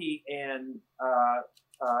 Bucky and I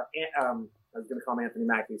was going to call him Anthony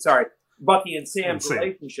Mackie. Sorry, Bucky and Sam's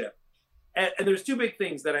relationship. And there's 2 big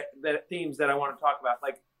things themes that I want to talk about.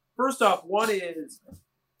 Like, first off, one is,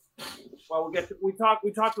 well, we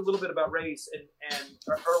talked a little bit about race and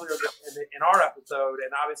earlier in our episode,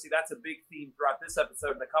 and obviously that's a big theme throughout this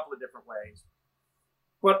episode in a couple of different ways.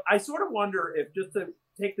 But I sort of wonder if, just to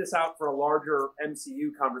take this out for a larger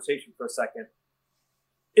MCU conversation for a second,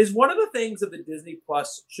 is one of the things of the Disney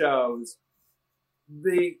Plus shows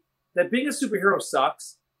that being a superhero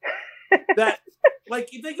sucks. That,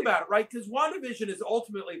 like, you think about it, right? Because WandaVision is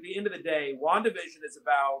ultimately, at the end of the day, WandaVision is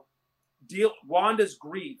about Wanda's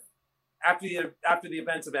grief after the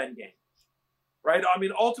events of Endgame, right? I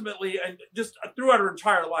mean, ultimately, and just throughout her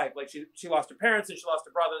entire life, like she lost her parents and she lost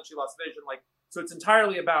her brother and she lost Vision, like, so it's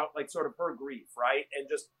entirely about like sort of her grief, right? And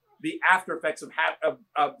just the after effects of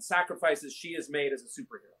sacrifices she has made as a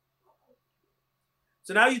superhero.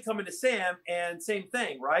 So now you come into Sam, and same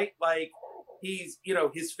thing, right? Like, he's,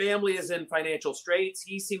 his family is in financial straits.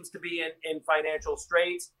 He seems to be in financial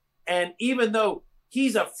straits. And even though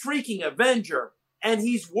he's a freaking Avenger and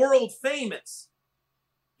he's world famous,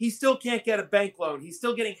 he still can't get a bank loan. He's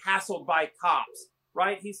still getting hassled by cops,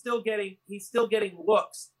 right? He's still getting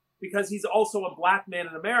looks because he's also a black man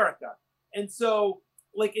in America. And so,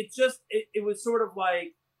 like, it was sort of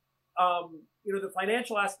like, the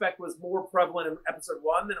financial aspect was more prevalent in episode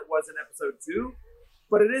 1 than it was in episode 2.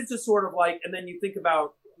 But it is just sort of like, and then you think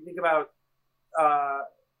about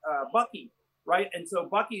Bucky, right? And so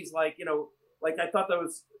Bucky's like, like, I thought that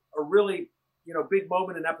was a really, big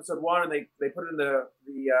moment in episode 1, and they put it in the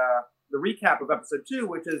recap of episode 2,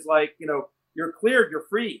 which is like, you're cleared, you're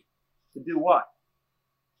free to do what?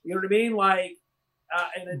 You know what I mean? Like,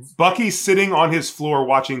 and it's Bucky sitting on his floor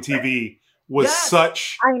watching TV was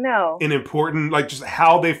such an important, like, just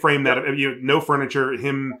how they framed that. No furniture,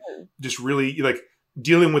 him just really like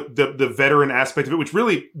dealing with the veteran aspect of it, which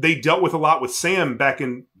really they dealt with a lot with Sam back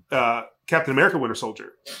in Captain America: Winter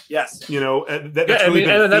Soldier. Yes, that's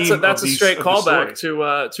a straight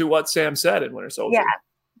callback to what Sam said in Winter Soldier. Yeah.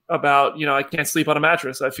 About, I can't sleep on a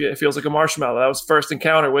mattress. It feels like a marshmallow. That was first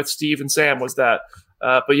encounter with Steve and Sam was that.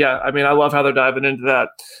 But yeah, I mean, I love how they're diving into that.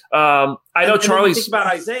 I know Charlie's. Think about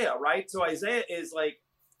Isaiah, right? So Isaiah is like,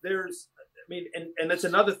 and that's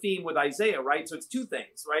another theme with Isaiah, right? So it's 2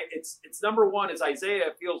 things, right? It's number 1 is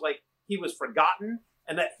Isaiah feels like he was forgotten,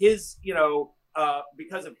 and that his,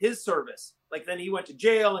 because of his service, like then he went to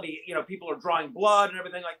jail, and he, people are drawing blood and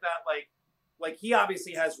everything like that. Like he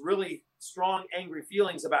obviously has really strong, angry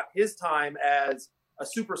feelings about his time as a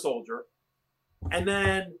super soldier, and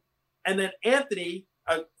then Anthony.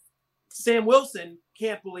 Sam Wilson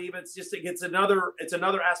can't believe it's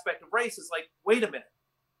another aspect of race. It's like, wait a minute,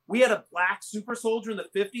 we had a black super soldier in the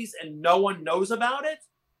 50s and no one knows about it.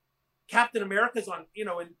 Captain America's on,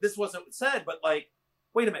 and this wasn't said, but like,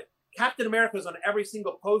 wait a minute, Captain America's on every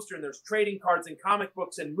single poster, and there's trading cards and comic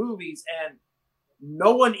books and movies, and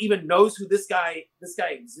no one even knows who this guy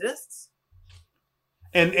exists.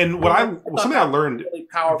 And something I learned really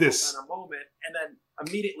powerful this kind of moment, and then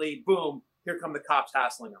immediately, boom, here come the cops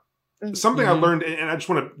hassling him. Something I learned, and I just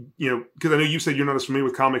want to, because I know you said you're not as familiar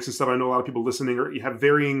with comics and stuff. I know a lot of people listening you have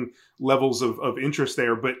varying levels of interest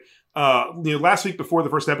there. But last week before the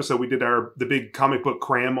first episode, we did the big comic book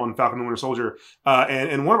cram on Falcon and Winter Soldier,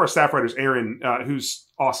 and one of our staff writers, Aaron,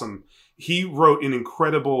 who's awesome, he wrote an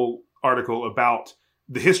incredible article about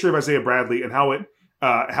the history of Isaiah Bradley and how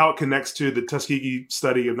it connects to the Tuskegee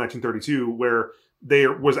study of 1932, where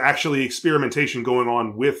there was actually experimentation going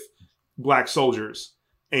on with black soldiers.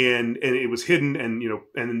 and it was hidden, and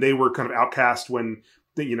and they were kind of outcast when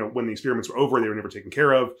when the experiments were over. They were never taken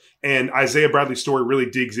care of. And Isaiah Bradley's story really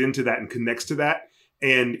digs into that and connects to that.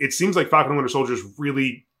 And it seems like Falcon and Winter Soldier is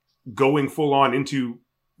really going full on into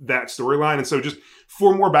that storyline. And so just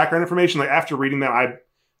for more background information, like after reading that,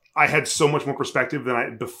 I had so much more perspective than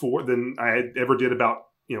I had ever did about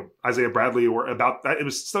Isaiah Bradley, or about that. It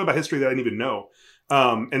was stuff about history that I didn't even know.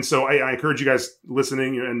 And so I encourage you guys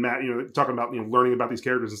listening, and Matt, talking about learning about these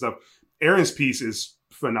characters and stuff. Aaron's piece is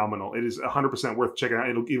phenomenal. It is 100% worth checking out.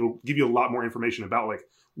 It'll give you a lot more information about like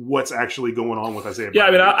what's actually going on with Isaiah Bradley. Yeah,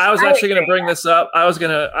 I mean, I was actually going to bring this up. I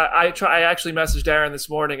actually messaged Aaron this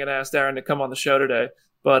morning and asked Aaron to come on the show today,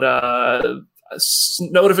 but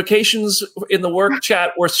notifications in the work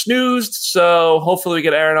chat were snoozed, so hopefully we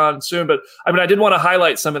get Aaron on soon. But I mean, I did want to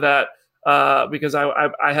highlight some of that because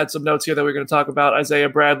I had some notes here that we were going to talk about Isaiah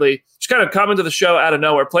Bradley, just kind of coming to the show out of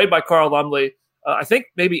nowhere, played by Carl Lumbly. I think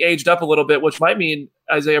maybe aged up a little bit, which might mean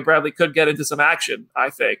Isaiah Bradley could get into some action, I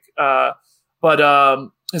think. But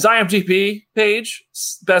his IMDb page,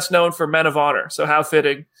 best known for Men of Honor. So how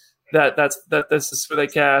fitting that this is for the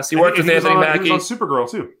cast. He worked with Anthony Mackie. He was on Supergirl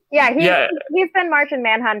too. Yeah, he's been Martian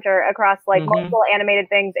Manhunter across like multiple animated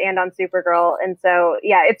things and on Supergirl, and so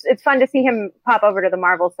yeah, it's fun to see him pop over to the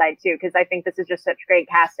Marvel side too, because I think this is just such great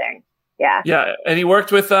casting. Yeah, and he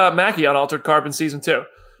worked with Mackie on Altered Carbon season 2.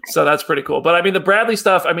 So that's pretty cool. But I mean, the Bradley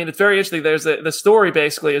stuff, I mean, it's very interesting. There's the story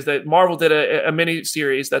basically is that Marvel did a mini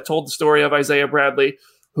series that told the story of Isaiah Bradley,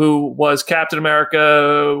 who was Captain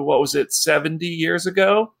America, 70 years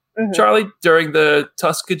ago? Mm-hmm. Charlie, during the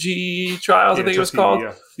Tuskegee trials, I think it was called.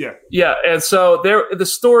 Yeah. And so the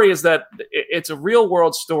story is that it's a real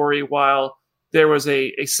world story while there was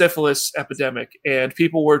a syphilis epidemic, and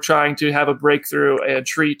people were trying to have a breakthrough and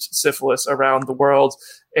treat syphilis around the world.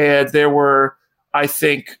 And there were, I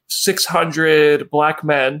think, 600 black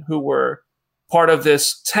men who were part of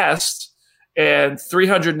this test, and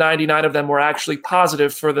 399 of them were actually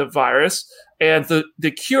positive for the virus. And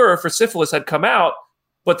the cure for syphilis had come out,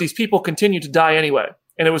 but these people continued to die anyway.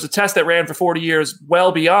 And it was a test that ran for 40 years,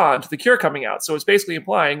 well beyond the cure coming out. So it's basically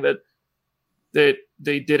implying that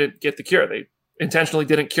they didn't get the cure. They intentionally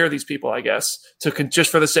didn't cure these people, I guess,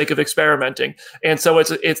 just for the sake of experimenting. And so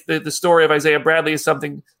it's the story of Isaiah Bradley is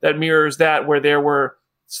something that mirrors that, where there were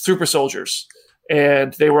super soldiers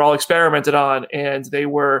and they were all experimented on, and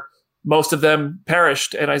most of them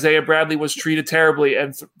perished. And Isaiah Bradley was treated terribly,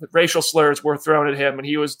 and racial slurs were thrown at him, and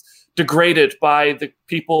he was degraded by the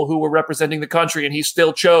people who were representing the country. And he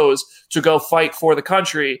still chose to go fight for the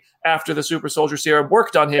country after the super soldier serum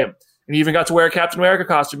worked on him. And he even got to wear a Captain America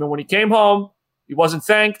costume. And when he came home, he wasn't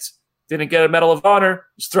thanked, didn't get a Medal of Honor,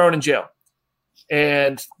 was thrown in jail.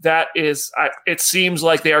 And that is, it seems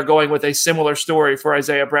like they are going with a similar story for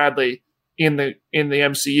Isaiah Bradley in the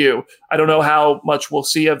MCU. I don't know how much we'll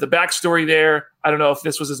see of the backstory there. I don't know if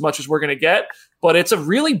this was as much as we're going to get, but it's a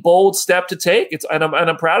really bold step to take. And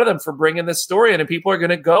I'm proud of them for bringing this story in. And people are going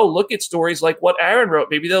to go look at stories like what Aaron wrote.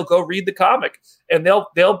 Maybe they'll go read the comic, and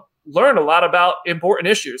they'll learn a lot about important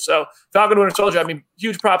issues. So Falcon and Winter Soldier, I mean,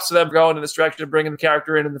 huge props to them going in this direction of bringing the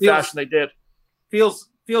character in the fashion they did.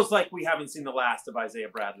 Feels like we haven't seen the last of Isaiah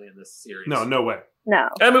Bradley in this series. No way. No.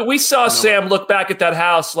 I mean, we saw Sam look back at that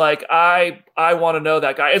house like, I want to know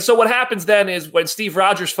that guy. And so what happens then is when Steve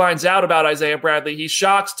Rogers finds out about Isaiah Bradley, he's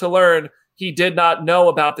shocked to learn he did not know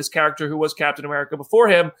about this character who was Captain America before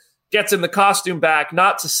him, gets him the costume back,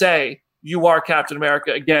 not to say you are Captain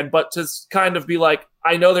America again, but to kind of be like,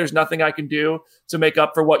 I know there's nothing I can do to make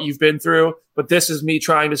up for what you've been through, but this is me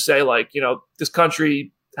trying to say, like, this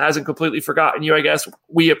country hasn't completely forgotten you, I guess.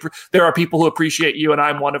 There are people who appreciate you, and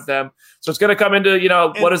I'm one of them. So it's going to come into,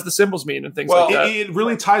 what does the symbols mean and things like that. It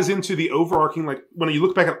really ties into the overarching, like, when you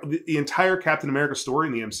look back at the entire Captain America story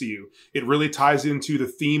in the MCU, it really ties into the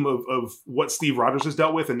theme of what Steve Rogers has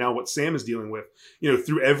dealt with and now what Sam is dealing with.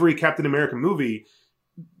 Through every Captain America movie,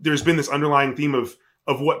 there's been this underlying theme of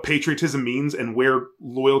what patriotism means and where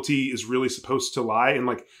loyalty is really supposed to lie. And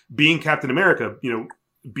like being Captain America,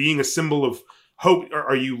 being a symbol of hope.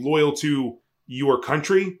 Are you loyal to your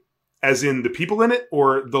country, as in the people in it,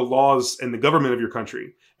 or the laws and the government of your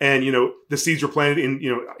country? And, the seeds were planted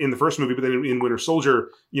in the first movie, but then in Winter Soldier,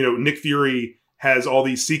 Nick Fury has all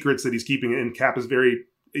these secrets that he's keeping, and Cap is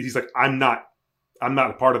he's like, I'm not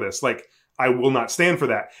a part of this. Like, I will not stand for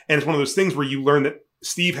that. And it's one of those things where you learn that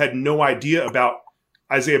Steve had no idea about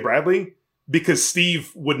Isaiah Bradley, because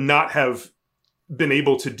Steve would not have been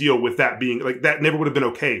able to deal with that being like, that never would have been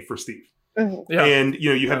okay for Steve. Mm-hmm. Yeah. And,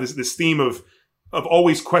 you have this theme of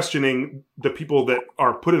always questioning the people that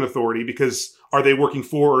are put in authority, because are they working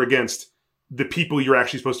for or against the people you're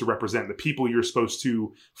actually supposed to represent, the people you're supposed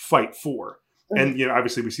to fight for. And,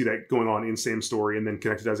 obviously we see that going on in Sam's story and then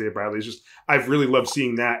connected to Isaiah Bradley. It's just, I've really loved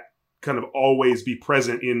seeing that kind of always be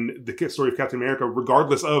present in the story of Captain America,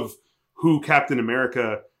 regardless of who Captain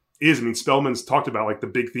America is. I mean, Spellman's talked about, like, the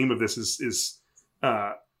big theme of this is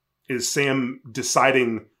Sam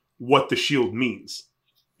deciding what the shield means.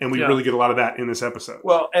 And we really get a lot of that in this episode.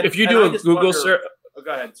 Well, and if you do a Google search, oh,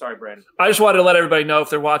 go ahead. Sorry, Brandon. I just wanted to let everybody know, if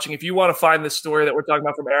they're watching, if you want to find this story that we're talking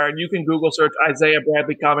about from Aaron, you can Google search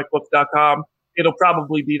IsaiahBradleyComicBook.com. It'll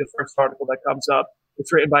probably be the first article that comes up.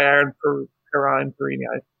 It's written by Aaron Perini.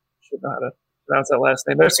 I should know how to pronounce that last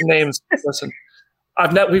name. There's some names. Listen,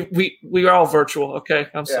 we are all virtual. Okay,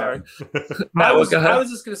 I'm sorry. I was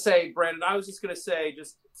just going to say, Brandon. I was just going to say,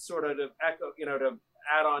 just sort of to echo, to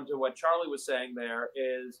add on to what Charlie was saying. There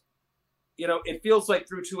is, it feels like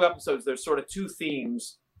through 2 episodes, there's sort of 2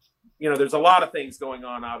 themes. There's a lot of things going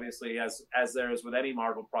on, obviously, as there is with any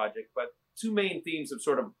Marvel project, but 2 main themes have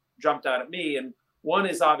sort of jumped out at me, and one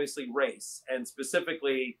is obviously race, and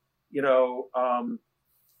specifically, not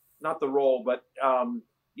the role, but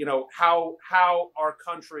how our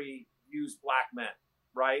country views black men,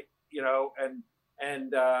 right?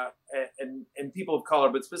 And people of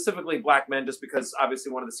color, but specifically black men, just because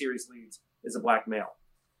obviously one of the series leads is a black male.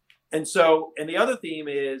 And so, and the other theme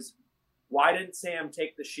is, why didn't Sam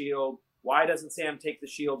take the shield? Why doesn't Sam take the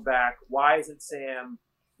shield back? Why isn't Sam,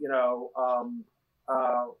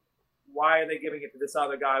 why are they giving it to this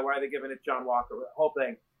other guy? Why are they giving it to John Walker? The whole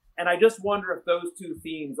thing. And I just wonder if those 2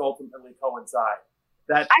 themes ultimately coincide.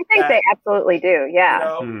 I think they absolutely do.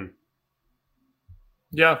 Yeah.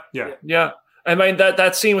 Yeah. I mean,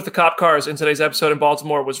 that scene with the cop cars in today's episode in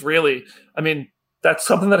Baltimore was really, I mean, that's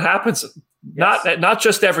something that happens not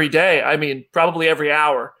just every day. I mean, probably every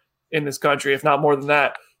hour in this country, if not more than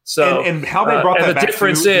that. So, and how they brought that the back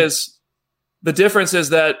difference is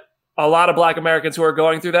that a lot of Black Americans who are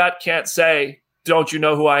going through that can't say, "Don't you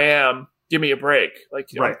know who I am? Give me a break." Like,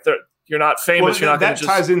 you're not famous. You're not going to just...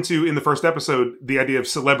 ties into, in the first episode, the idea of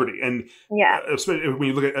celebrity. And when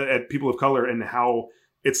you look at people of color and how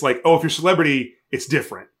it's like, oh, if you're a celebrity, it's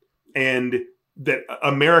different. And that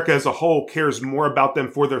America as a whole cares more about them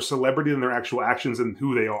for their celebrity than their actual actions and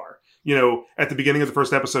who they are. At the beginning of the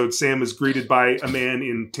first episode, Sam is greeted by a man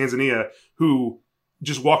in Tanzania who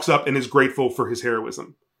just walks up and is grateful for his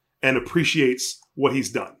heroism and appreciates what he's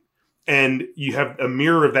done. And you have a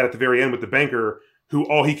mirror of that at the very end with the banker, who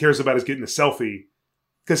all he cares about is getting a selfie,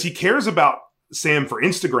 because he cares about Sam for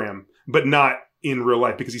Instagram, but not in real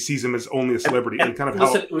life, because he sees him as only a celebrity. And kind of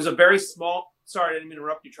listen, it was a very small, sorry, I didn't mean to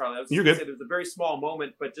interrupt you, Charlie. You're good. It was a very small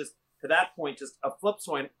moment, but just to that point, just a flip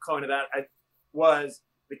coin to that was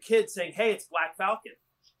the kid saying, "Hey, it's Black Falcon."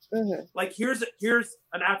 Mm-hmm. Like, here's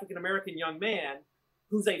an African-American young man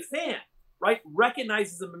who's a fan, right?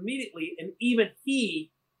 Recognizes him immediately, and even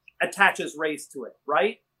he attaches race to it,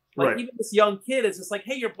 right? Like, even this young kid is just like,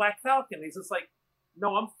 "Hey, you're Black Falcon." And he's just like,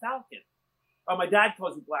 "No, I'm Falcon." "Oh, my dad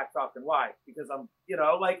calls me Black Falcon." "Why?" "Because I'm,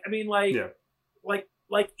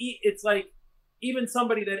 it's like even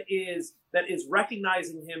somebody that is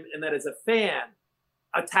recognizing him and that is a fan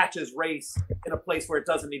attaches race in a place where it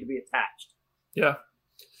doesn't need to be attached. Yeah.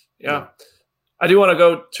 I do want to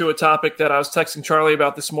go to a topic that I was texting Charlie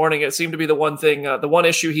about this morning. It seemed to be the one thing, the one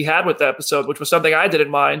issue he had with the episode, which was something I didn't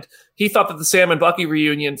mind. He thought that the Sam and Bucky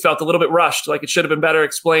reunion felt a little bit rushed, like it should have been better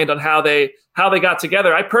explained on how they got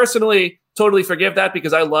together. I personally totally forgive that,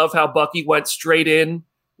 because I love how Bucky went straight in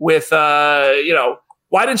with,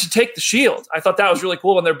 why didn't you take the shield? I thought that was really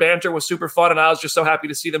cool, and their banter was super fun, and I was just so happy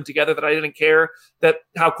to see them together that I didn't care that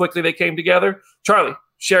how quickly they came together. Charlie,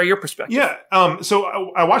 share your perspective. Yeah. So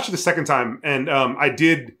I watched it the second time, and I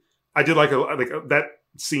did like that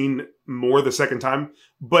scene more the second time.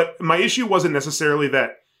 But my issue wasn't necessarily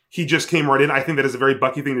that he just came right in. I think that is a very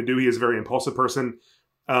Bucky thing to do. He is a very impulsive person.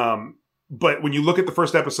 But when you look at the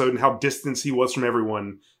first episode and how distant he was from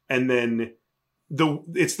everyone, and then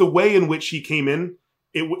it's the way in which he came in.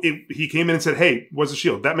 He came in and said, "Hey, what's the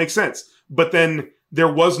shield?" That makes sense. But then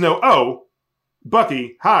there was no, "Oh,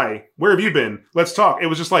 Bucky, hi, where have you been? Let's talk." It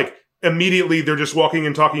was just like immediately they're just walking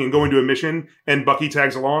and talking and going to a mission, and Bucky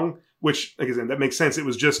tags along, which, like I said, that makes sense. It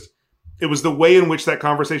was the way in which that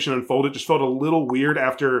conversation unfolded just felt a little weird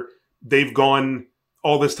after they've gone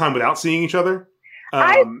all this time without seeing each other.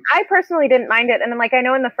 I personally didn't mind it. And then, I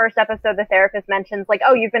know in the first episode, the therapist mentions,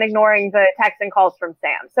 "Oh, you've been ignoring the texts and calls from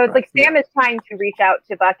Sam." So it's Sam is trying to reach out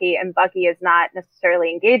to Bucky, and Bucky is not necessarily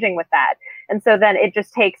engaging with that. And so then it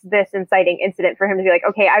just takes this inciting incident for him to be like,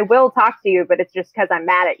 "Okay, I will talk to you, but it's just because I'm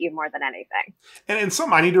mad at you more than anything." And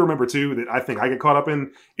something I need to remember, too, that I think I get caught up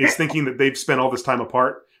in is thinking that they've spent all this time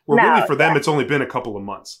apart, Where No, really for them, it's only been a couple of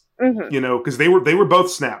months. You know, because they were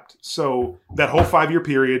both snapped. So that whole 5-year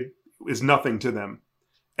period is nothing to them.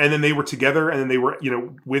 And then they were together, and then they were, you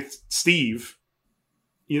know, with Steve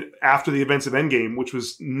after the events of Endgame, which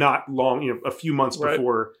was not long, you know, a few months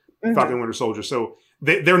before Falcon and Winter Soldier. So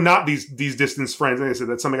they're not these distant friends. Like I said,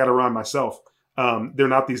 that's something I got to remind myself. They're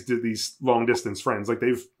not these long distance friends. Like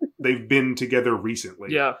they've been together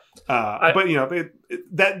recently. Yeah. But you know,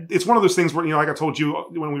 that it's one of those things where, you know, like I told you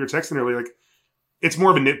when we were texting earlier, like it's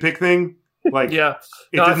more of a nitpick thing. Like, yeah,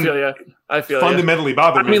 no, I feel fundamentally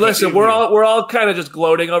bother me. I mean, listen, we're all kind of just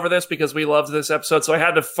gloating over this because we loved this episode, so I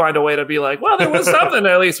had to find a way to be like, well, there was something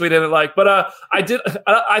at least we didn't like. But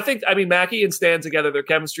I think Mackie and Stan together, their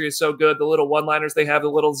chemistry is so good. The little one-liners they have, the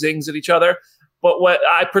little zings at each other. But what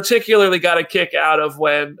I particularly got a kick out of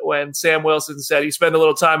when Sam Wilson said you spend a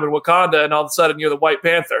little time in Wakanda and all of a sudden you're the White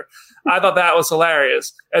Panther, I thought that was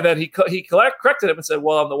hilarious. And then he corrected him and said,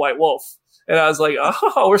 well, I'm the White Wolf. And I was like,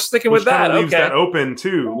 oh, we're sticking with that. Leaves that open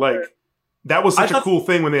too. Like that was such a cool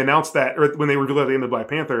thing when they announced that, or when they revealed at the end of Black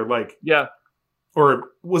Panther. Like, yeah, or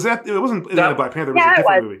was that? It wasn't the end of Black Panther. It was a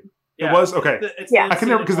different movie. Yeah. It was okay. I can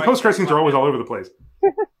never, because the post-credit scenes are always all over the place.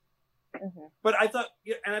 But I thought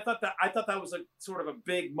that was a sort of a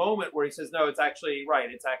big moment where he says, no, it's actually right.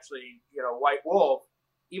 It's actually, you know, White Wolf,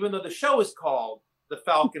 even though the show is called The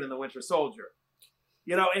Falcon and the Winter Soldier.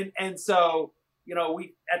 You know, and so, you know,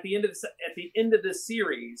 we at the end of this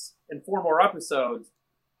series in 4 more episodes,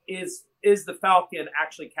 is the Falcon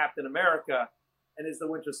actually Captain America, and is the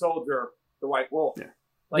Winter Soldier the White Wolf? Yeah.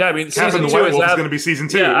 Like, I mean, Captain the White Wolf is going to be season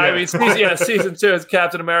 2. Yeah, I mean, season 2 is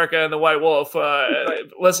Captain America and the White Wolf.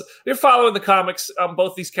 Listen, you're following the comics on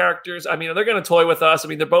both these characters. I mean, they're going to toy with us. I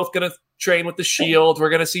mean, they're both going to train with the Shield. We're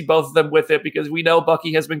going to see both of them with it because we know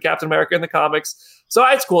Bucky has been Captain America in the comics. So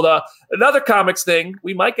it's cool. Another comics thing,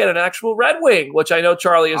 we might get an actual Red Wing, which I know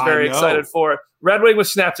Charlie is very excited for. Red Wing was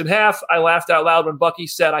snapped in half. I laughed out loud when Bucky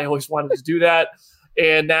said I always wanted to do that.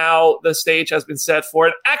 And now the stage has been set for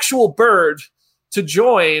an actual bird to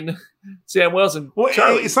join Sam Wilson. Well,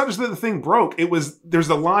 Charlie. It's not just that the thing broke. There's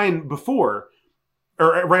a line before,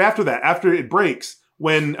 or right after that, after it breaks,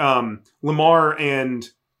 when Lamar and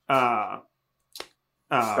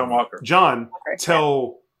John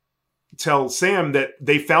tell Sam that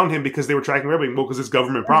they found him because they were tracking Red Wing. Well, because it's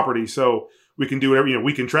government property, so we can do whatever, you know,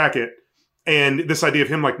 we can track it. And this idea of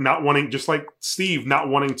him like not wanting, just like Steve, not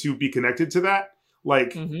wanting to be connected to that,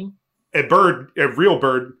 like a real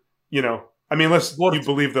bird, you know. I mean, unless you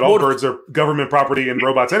believe that all birds are government property and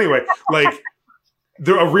robots anyway. Like,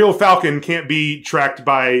 a real falcon can't be tracked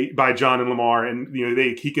by John and Lamar, and you know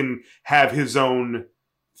he can have his own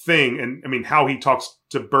thing. And I mean, how he talks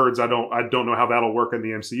to birds, I don't know how that'll work in the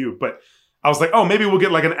MCU. But I was like, oh, maybe we'll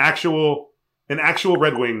get like an actual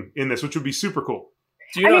Red Wing in this, which would be super cool.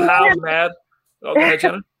 Do you know how mad? Oh, go ahead,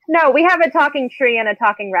 Jenna. No, we have a talking tree and a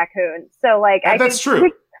talking raccoon, so like that's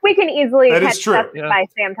true. We can easily catch up by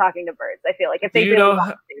Sam talking to birds. I feel like if they really want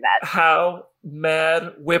to do that. How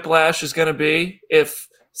mad Whiplash is going to be if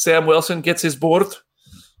Sam Wilson gets his board?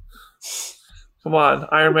 Come on,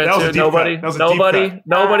 Iron Man 2. Nobody.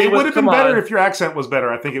 It would have been better if your accent was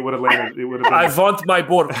better. I think it would have landed. It would have been. I want my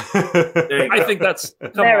board. I think that's.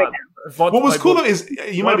 There we go. What was cool though is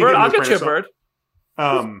you might be. I'll get you a bird.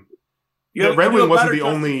 Red Wing wasn't the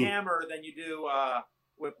only hammer than you do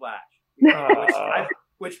Whiplash.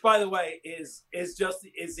 Which, by the way, is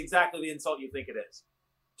exactly the insult you think it is.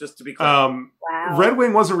 Just to be clear. Wow. Red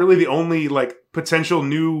Wing wasn't really the only like potential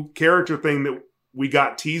new character thing that we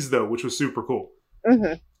got teased though, which was super cool.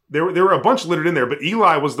 Mm-hmm. There were a bunch littered in there, but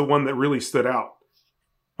Eli was the one that really stood out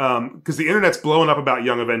because the internet's blowing up about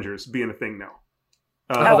Young Avengers being a thing now.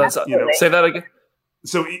 Say that again.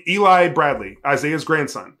 So Eli Bradley, Isaiah's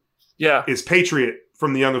grandson, is Patriot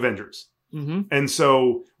from the Young Avengers. Mm-hmm. And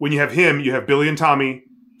so when you have him, you have Billy and Tommy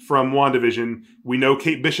from WandaVision. We know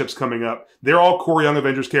Kate Bishop's coming up. They're all core Young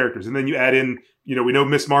Avengers characters. And then you add in, you know, we know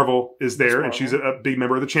Miss Marvel is there, and she's a big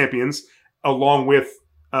member of the Champions, along with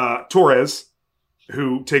Torres,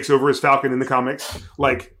 who takes over as Falcon in the comics.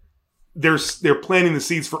 Like, they're planting the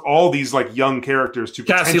seeds for all these like young characters to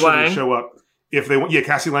potentially show up if they want. Yeah,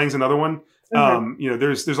 Cassie Lang's another one. Mm-hmm. You know,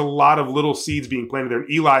 there's a lot of little seeds being planted there. And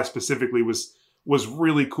Eli specifically was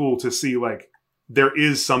really cool to see, like, there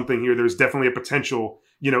is something here. There's definitely a potential,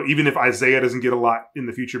 you know, even if Isaiah doesn't get a lot in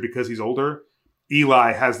the future because he's older,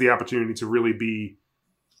 Eli has the opportunity to really be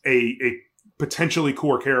a potentially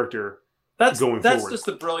core character going forward. That's just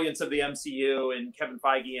the brilliance of the MCU and Kevin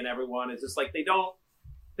Feige and everyone. It's just like they don't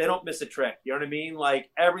miss a trick. You know what I mean? Like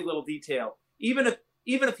every little detail, even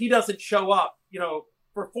if he doesn't show up, you know,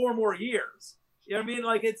 for 4 more years, you know what I mean?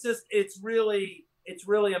 Like it's really it's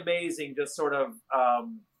really amazing. Just sort of,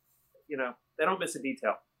 they don't miss a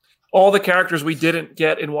detail. All the characters we didn't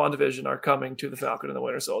get in WandaVision are coming to the Falcon and the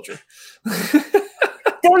Winter Soldier.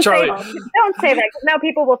 Don't Charlie. don't say that, because now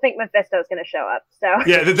people will think Mephisto's going to show up. So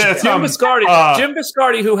Yeah, that's Jim Biscardi. Jim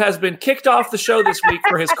Biscardi, who has been kicked off the show this week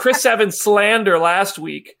for his Chris Evans slander last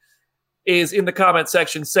week, is in the comment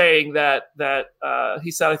section saying that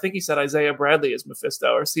he said Isaiah Bradley is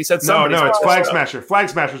Mephisto, or he said somebody. No, it's Flag Smasher. Flag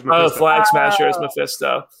Smasher's Mephisto. Oh, Flag Smasher is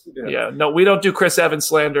Mephisto. Yeah, no, we don't do Chris Evans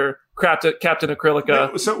slander. Captain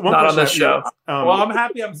Acrylica, not on this show. Well, I'm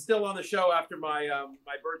happy I'm still on the show after my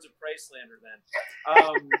my Birds of Prey slander.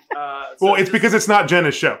 Then, it's because it's not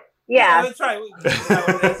Jenna's show. yeah. That's right.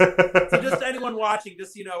 So just anyone watching,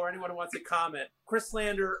 or anyone who wants to comment, Chris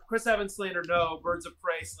Evans slander, no. Birds of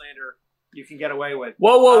Prey slander, you can get away with.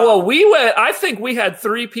 Whoa! I think we had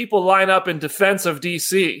 3 people line up in defense of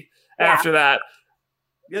DC after that.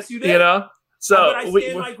 Yes, you did. So but I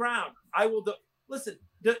stand my ground. I will listen.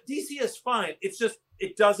 DC is fine. It's just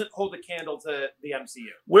it doesn't hold a candle to the MCU.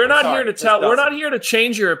 We're not here to tell. We're not here to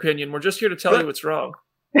change your opinion. We're just here to tell you what's wrong.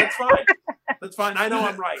 That's fine. That's fine. I know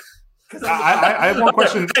I'm right. I have one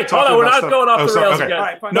question. Hey, hold on. We're not going off the rails again.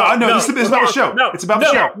 Right, no. This is about the show. It's about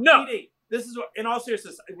the show. No. This is in all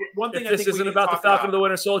seriousness. One thing If this isn't about the Falcon and the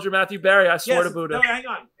Winter Soldier, Matthew Barry, I swear to Buddha. No, hang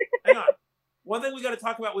on. One thing we got to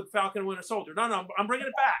talk about with Falcon and Winter Soldier. No, I'm bringing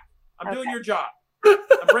it back. I'm doing your job.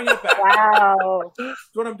 I'm bringing it back. Wow. That's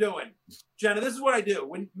what I'm doing. Jenna, this is what I do.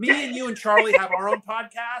 When me and you and Charlie have our own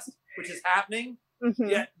podcast, which is happening,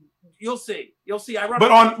 yeah, you'll see. I run.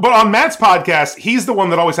 But on Matt's podcast, he's the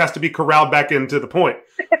one that always has to be corralled back into the point.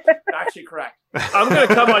 Actually, correct. I'm going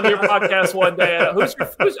to come on your podcast one day.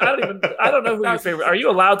 I don't know who your favorite. Are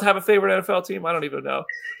you allowed to have a favorite NFL team? I don't even know.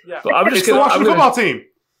 Yeah, but I'm just it's the Washington football team.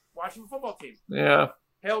 Washington football team. Yeah.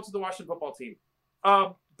 Hail to the Washington football team.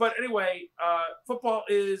 But anyway, football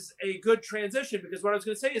is a good transition, because what I was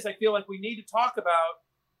going to say is I feel like we need to talk about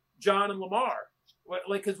John and Lamar,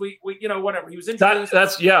 like, because we whatever he was introduced.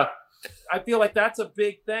 I feel like that's a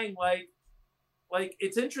big thing. Like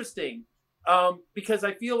it's interesting because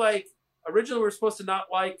I feel like originally we were supposed to not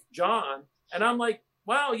like John, and I'm like,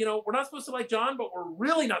 wow, we're not supposed to like John, but we're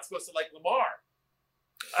really not supposed to like Lamar.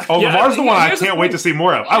 Lamar's the one I can't wait to see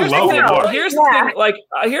more of. I love Lamar. Here's the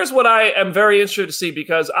thing. Here's what I am very interested to see,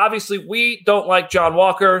 because obviously we don't like John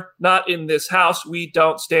Walker. Not in this house. We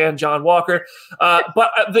don't stand John Walker.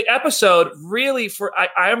 But the episode really,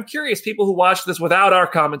 I am curious, people who watch this without our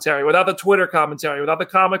commentary, without the Twitter commentary, without the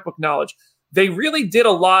comic book knowledge, they really did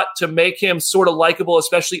a lot to make him sort of likable,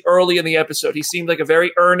 especially early in the episode. He seemed like a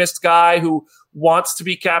very earnest guy who wants to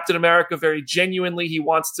be Captain America very genuinely. He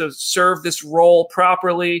wants to serve this role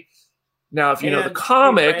properly. Now, if you know the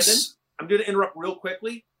comics... Brandon, I'm going to interrupt real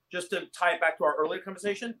quickly just to tie it back to our earlier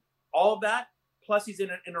conversation. All of that, plus he's in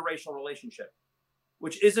an interracial relationship,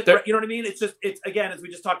 which isn't... you know what I mean? It's again, as we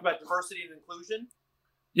just talked about diversity and inclusion.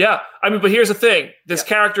 Yeah. I mean, but here's the thing. This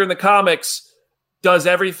character in the comics does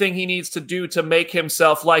everything he needs to do to make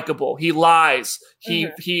himself likable. He lies.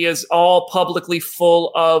 He is all publicly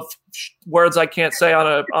full of words I can't say on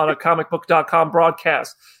a comicbook.com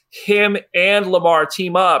broadcast. Him and Lamar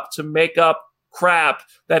team up to make up crap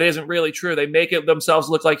that isn't really true. They make it themselves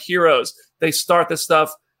look like heroes. They start this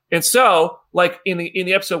stuff. And so, like in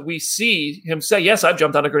the episode, we see him say, yes, I've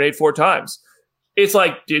jumped on a grenade 4 times. It's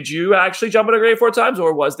like, did you actually jump on a grenade 4 times,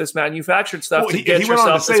 or was this manufactured stuff to get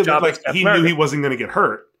yourself this job? He knew he wasn't going to get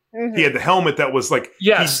hurt. Mm-hmm. He had the helmet that was like, he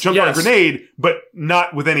jumped on a grenade, but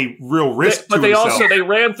not with any real risk to himself. But they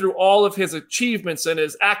ran through all of his achievements and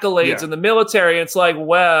his accolades in the military. And it's like,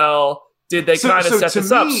 well, did they kind of set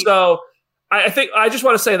this up? So I just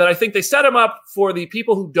want to say that I think they set him up for the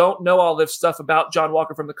people who don't know all this stuff about John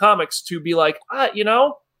Walker from the comics to be like,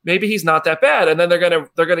 maybe he's not that bad. And then they're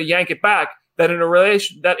gonna yank it back. That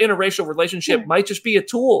interracial relationship might just be a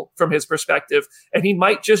tool from his perspective, and he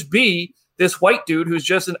might just be this white dude who's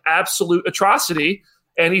just an absolute atrocity,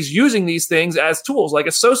 and he's using these things as tools, like a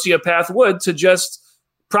sociopath would, to just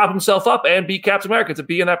prop himself up and be Captain America, to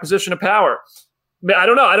be in that position of power. I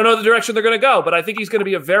don't know the direction they're going to go, but I think he's going to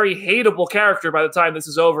be a very hateable character by the time this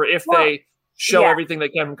is over if they show everything they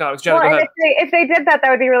can from comics. Jenna, go ahead. If they did that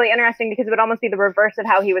would be really interesting, because it would almost be the reverse of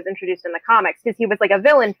how he was introduced in the comics, because he was like a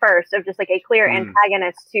villain first, of just like a clear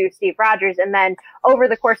antagonist to Steve Rogers, and then over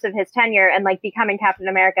the course of his tenure and like becoming Captain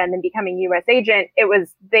America and then becoming U.S. agent, it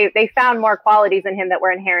was they found more qualities in him that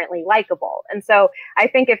were inherently likable. And so I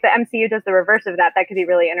think if the MCU does the reverse of that could be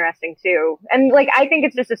really interesting too. And like I think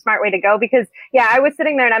it's just a smart way to go, because I was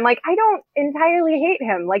sitting there and I'm like, I don't entirely hate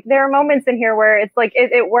him. Like there are moments in here where it's like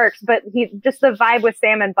it works, but he just just the vibe with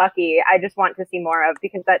Sam and Bucky, I just want to see more of,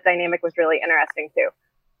 because that dynamic was really interesting too.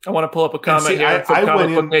 I want to pull up a comment here from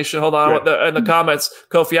Comic Book Nation. Hold on. In the comments,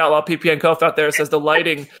 Kofi Outlaw, PPN Kofi out there says the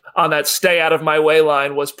lighting on that "Stay Out of My Way"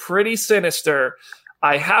 line was pretty sinister.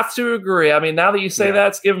 I have to agree. I mean, now that you say that,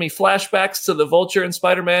 it's giving me flashbacks to the Vulture and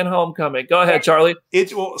Spider-Man Homecoming. Go ahead, Charlie.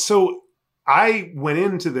 So I went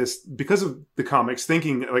into this because of the comics,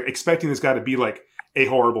 thinking, like, expecting this guy to be like a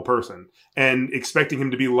horrible person and expecting him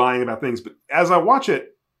to be lying about things. But as I watch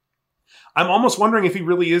it, I'm almost wondering if he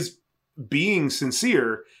really is being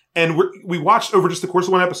sincere. And we watched over just the course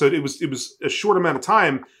of one episode. It was a short amount of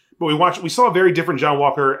time, but we saw a very different John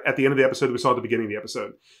Walker at the end of the episode than we saw at the beginning of the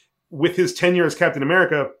episode. With his tenure as Captain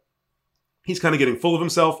America, he's kind of getting full of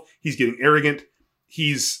himself. He's getting arrogant.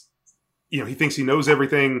 He thinks he knows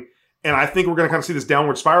everything. And I think we're going to kind of see this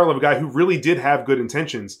downward spiral of a guy who really did have good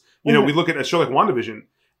intentions. We look at a show like WandaVision,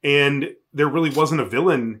 and there really wasn't a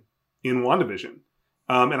villain in WandaVision.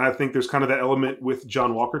 And I think there's kind of that element with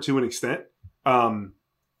John Walker to an extent.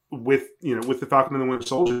 With the Falcon and the Winter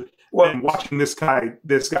Soldier, and watching this guy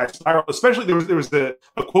spiral. Especially there was a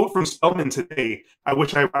quote from Spellman today. I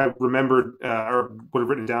wish I remembered or would have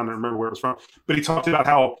written it down and remember where it was from. But he talked about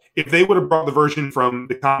how if they would have brought the version from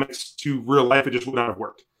the comics to real life, it just would not have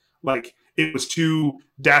worked. Like, it was too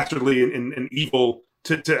dastardly and evil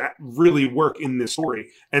to really work in this story.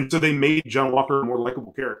 And so they made John Walker a more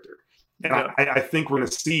likable character. And I think we're going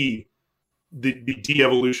to see the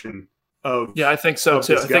de-evolution of I think so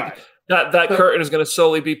too. I think that curtain is going to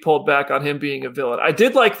slowly be pulled back on him being a villain. I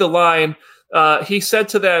did like the line he said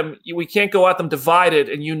to them, "We can't go at them divided,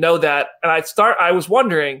 and you know that." And I was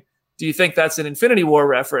wondering, do you think that's an Infinity War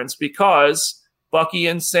reference? Because Bucky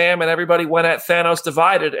and Sam and everybody went at Thanos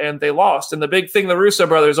divided, and they lost. And the big thing the Russo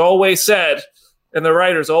brothers always said, and the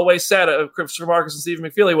writers always said of Christopher Marcus and Stephen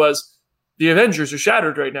McFeely, was, the Avengers are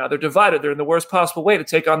shattered right now. They're divided. They're in the worst possible way to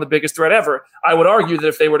take on the biggest threat ever. I would argue that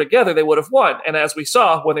if they were together, they would have won. And as we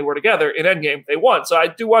saw, when they were together in Endgame, they won. So I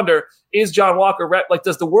do wonder, is John Walker,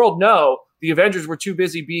 does the world know the Avengers were too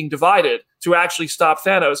busy being divided to actually stop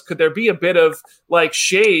Thanos? Could there be a bit of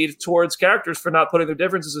shade towards characters for not putting their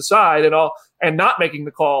differences aside and not making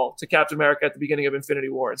the call to Captain America at the beginning of Infinity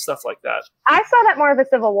War and stuff like that? I saw that more of a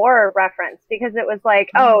Civil War reference, because it was like,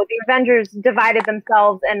 the Avengers divided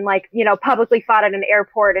themselves and publicly fought at an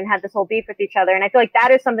airport and had this whole beef with each other. And I feel like that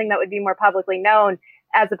is something that would be more publicly known,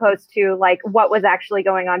 as opposed to what was actually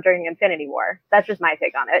going on during Infinity War. That's just my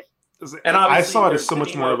take on it. And I saw it as so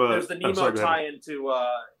much more of a. There's the Nemo tie-in to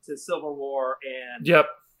Civil War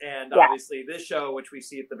and obviously this show, which we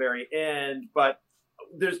see at the very end. But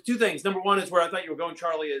there's two things. Number one is where I thought you were going,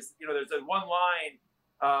 Charlie. Is there's a one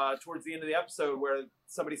line towards the end of the episode where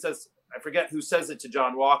somebody says, I forget who says it to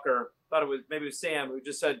John Walker. Thought maybe it was Sam, who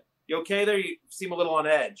just said, "You okay there? You seem a little on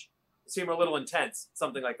edge. You seem a little intense,"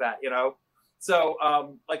 something like that. So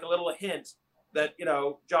like a little hint that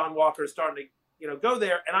John Walker is starting to go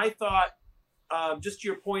there. And I thought, just to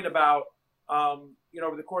your point about,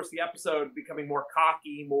 over the course of the episode, becoming more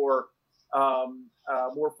cocky, more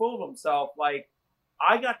full of himself.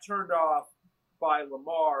 I got turned off by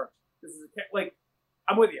Lamar. This is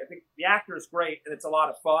I'm with you. I think the actor is great, and it's a lot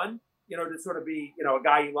of fun, to sort of be, a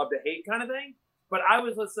guy you love to hate kind of thing. But I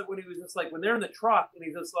was listening when he was just when they're in the truck and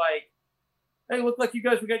he's just "Hey, looked like you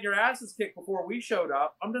guys were getting your asses kicked before we showed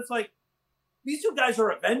up." I'm just these two guys are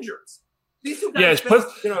Avengers. These two guys,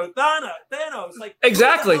 Thanos,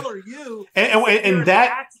 exactly. Who the hell are you? And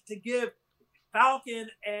that to give Falcon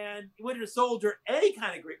and Winter Soldier any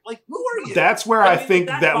kind of grief. Who are you? That's where I think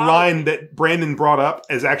that line that Brandon brought up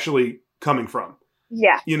is actually coming from.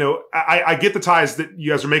 Yeah. I get the ties that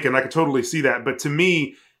you guys are making. I can totally see that. But to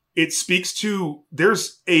me, it speaks to,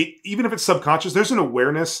 even if it's subconscious, there's an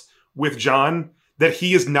awareness with John that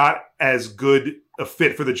he is not as good a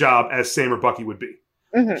fit for the job as Sam or Bucky would be.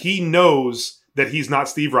 Mm-hmm. He knows that he's not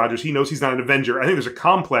Steve Rogers. He knows he's not an Avenger. I think there's a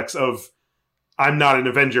complex of, I'm not an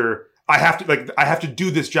Avenger. I have to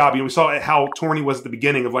do this job. We saw how torn he was at the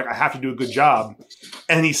beginning of I have to do a good job.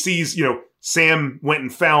 And he sees, Sam went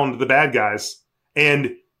and found the bad guys.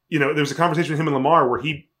 And, there was a conversation with him and Lamar where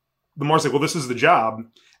Lamar's well, this is the job.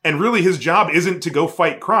 And really his job isn't to go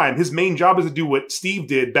fight crime. His main job is to do what Steve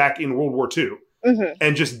did back in World War II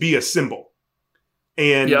and just be a symbol.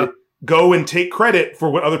 And go and take credit for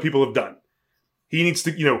what other people have done. He needs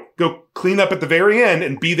to, go clean up at the very end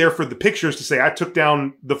and be there for the pictures to say, I took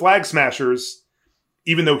down the Flag Smashers,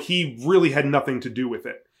 even though he really had nothing to do with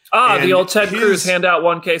it. And the old Ted Cruz hand out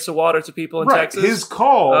one case of water to people in Texas. His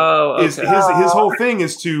call is his whole thing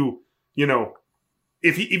is to,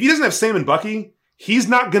 if he doesn't have Sam and Bucky, he's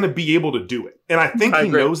not going to be able to do it. And I think he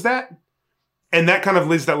knows that. And that kind of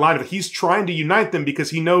leads that line of he's trying to unite them because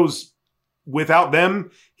he knows without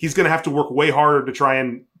them, he's going to have to work way harder to try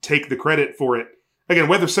and take the credit for it. Again,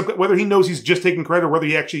 whether he knows he's just taking credit or whether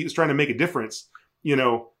he actually is trying to make a difference,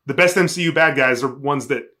 the best MCU bad guys are ones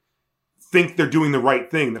that think they're doing the right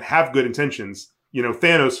thing, that have good intentions.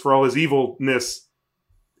 Thanos, for all his evilness,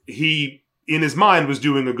 he, in his mind, was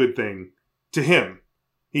doing a good thing to him.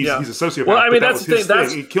 He's a sociopath. Well, I mean, that's the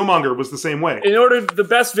thing. Killmonger was the same way. The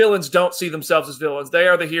best villains don't see themselves as villains. They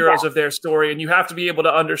are the heroes of their story, and you have to be able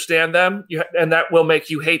to understand them, and that will make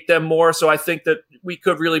you hate them more. So I think that we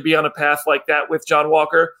could really be on a path like that with John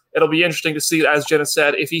Walker. It'll be interesting to see, as Jenna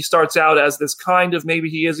said, if he starts out as this kind of maybe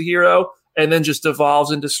he is a hero and then just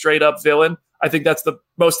evolves into straight up villain. I think that's the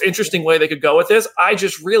most interesting way they could go with this. I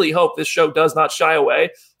just really hope this show does not shy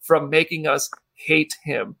away from making us hate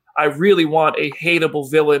him. I really want a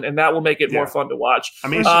hateable villain, and that will make it more fun to watch. I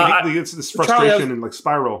mean, it's this frustration and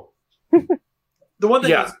spiral. The one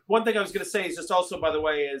thing I was going to say is just also, by the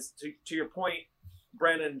way, is to your point,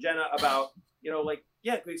 Brandon and Jenna, about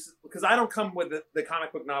because I don't come with the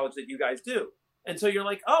comic book knowledge that you guys do, and so you're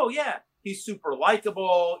like, oh yeah, he's super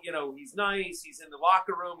likable, he's nice, he's in the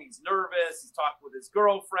locker room, he's nervous, he's talking with his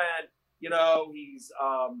girlfriend, he's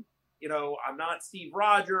I'm not Steve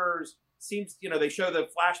Rogers. Seems, they show the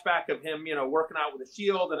flashback of him, working out with a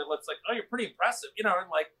shield, and it looks like, oh, you're pretty impressive, and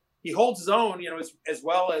like he holds his own, as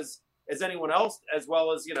well as anyone else, as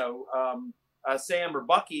well as Sam or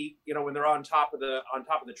Bucky, when they're on top of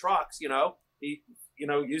the trucks, he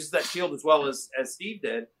uses that shield as well as Steve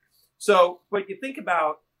did. So, but you think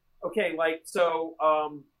about, okay, like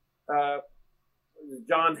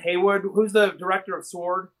John Haywood, who's the director of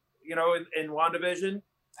Sword, in WandaVision.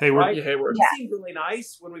 Hayward. Right? Yeah, Hayward. He seemed really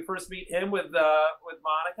nice when we first meet him with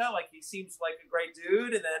Monica. Like, he seems like a great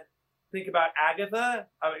dude. And then think about Agatha,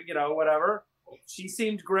 whatever. She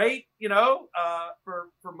seemed great,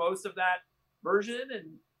 for most of that version.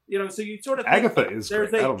 And, so you sort of think Agatha is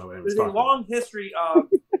great. I don't know what there's a long history of,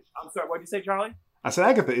 I'm sorry, what did you say, Charlie? I said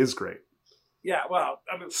Agatha is great. Yeah, well,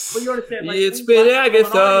 I mean, but you understand. Like, it's been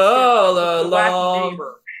Agatha all along.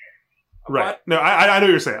 Right. No, I know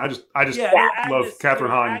what you're saying. I just love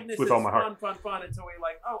Catherine Hahn Agnes with all my heart. Fun until we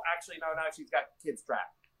like, oh, actually, no, now she's got kids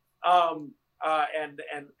trapped, and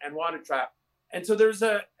wanted trapped. And so there's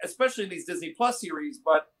especially in these Disney Plus series,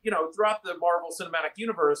 but throughout the Marvel Cinematic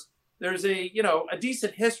Universe, there's a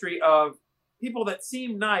decent history of people that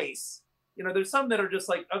seem nice. There's some that are just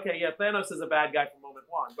like, okay, yeah, Thanos is a bad guy from moment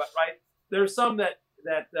one, but right, there's some that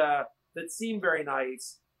seem very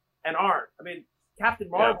nice and aren't. I mean, Captain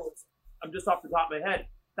Marvel. Yeah. I'm just off the top of my head.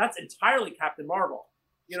 That's entirely Captain Marvel.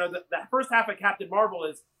 The first half of Captain Marvel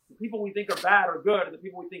is the people we think are bad are good, and the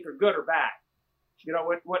people we think are good are bad.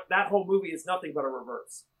 What that whole movie is nothing but a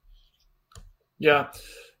reverse. Yeah.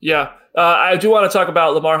 I do want to talk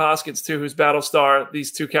about Lamar Hoskins too, who's Battlestar.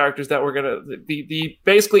 These two characters that we're gonna the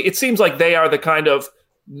basically, it seems like they are the kind of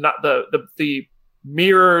not the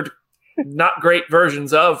mirrored, not great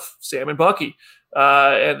versions of Sam and Bucky,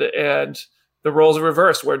 and the roles are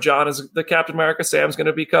reversed, where John is the Captain America, Sam's going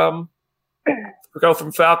to go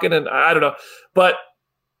from Falcon, and I don't know. But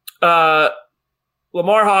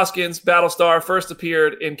Lamar Hoskins, Battlestar, first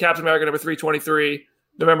appeared in Captain America number 323,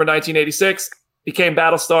 November 1986, became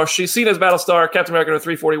Battlestar. She's seen as Battlestar, Captain America number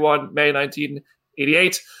 341, May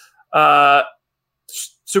 1988.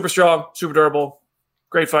 Super strong, super durable,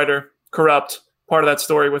 great fighter, corrupt, part of that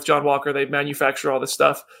story with John Walker. They manufacture all this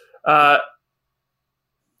stuff.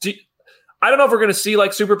 I don't know if we're going to see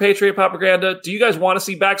like super patriot propaganda. Do you guys want to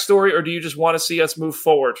see backstory, or do you just want to see us move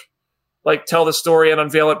forward? Like, tell the story and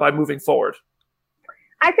unveil it by moving forward?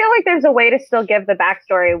 I feel like there's a way to still give the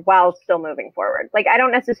backstory while still moving forward. Like, I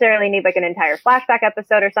don't necessarily need like an entire flashback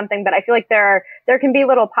episode or something, but I feel like there can be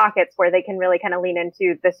little pockets where they can really kind of lean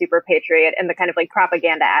into the super patriot and the kind of like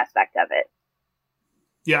propaganda aspect of it.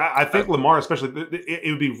 Yeah, I think Lamar, especially, it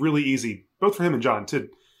would be really easy, both for him and John, to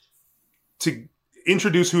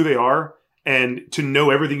introduce who they are and to know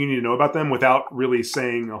everything you need to know about them without really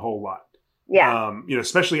saying a whole lot. Yeah.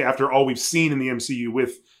 Especially after all we've seen in the MCU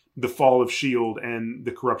with the fall of S.H.I.E.L.D. and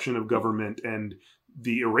the corruption of government and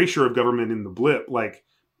the erasure of government in the blip. Like,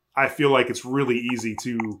 I feel like it's really easy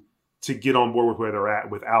to get on board with where they're at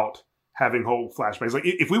without having whole flashbacks. Like,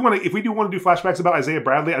 if we do want to do flashbacks about Isaiah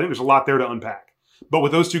Bradley, I think there's a lot there to unpack. But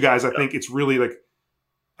with those two guys, I think it's really like,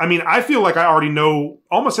 I mean, I feel like I already know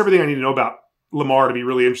almost everything I need to know about Lamar to be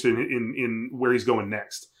really interested in where he's going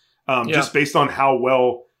next. Just based on how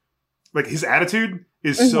well, like, his attitude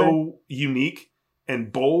is so unique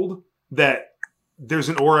and bold that there's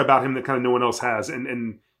an aura about him that kind of no one else has.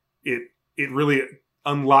 And it really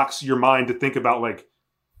unlocks your mind to think about, like,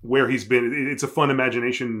 where he's been. It's a fun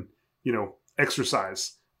imagination,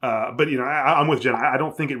 exercise. But I'm with Jen. I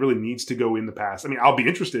don't think it really needs to go in the past. I mean, I'll be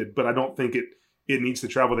interested, but I don't think it needs to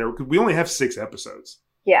travel there because we only have 6 episodes.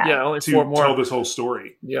 Yeah, only to 4 more. Tell this whole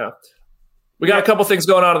story. Yeah. We got a couple things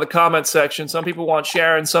going on in the comments section. Some people want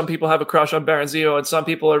Sharon. Some people have a crush on Baronzio, and some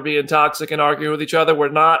people are being toxic and arguing with each other.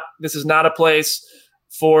 This is not a place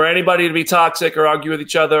for anybody to be toxic or argue with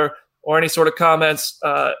each other or any sort of comments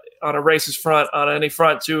on a racist front, on any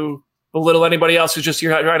front to belittle anybody else who's just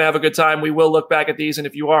here trying to have a good time. We will look back at these, and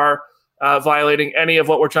if you are violating any of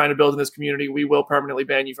what we're trying to build in this community, we will permanently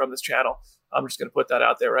ban you from this channel. I'm just going to put that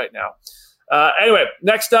out there right now. Anyway,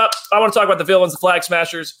 next up, I want to talk about the villains, the Flag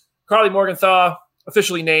Smashers. Carly Morgenthau,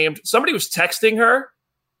 officially named. Somebody was texting her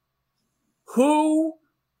who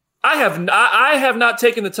I have not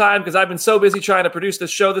taken the time because I've been so busy trying to produce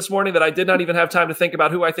this show this morning that I did not even have time to think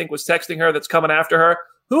about who I think was texting her that's coming after her.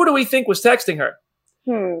 Who do we think was texting her?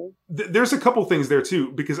 There's a couple things there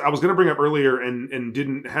too, because I was going to bring up earlier and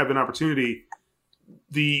didn't have an opportunity.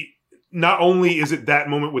 Not only is it that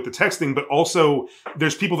moment with the texting, but also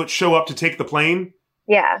there's people that show up to take the plane.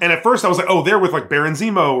 Yeah. And at first I was like, oh, they're with like Baron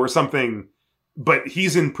Zemo or something, but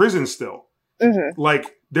he's in prison still. Mm-hmm.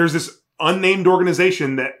 Like there's this unnamed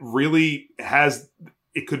organization that really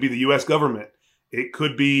it could be the U.S. government. It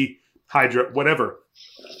could be Hydra, whatever.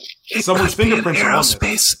 Someone's fingerprints on this.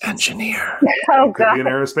 Aerospace engineer. Oh, God. Could be an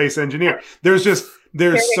aerospace engineer. There's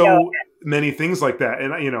so many things like that.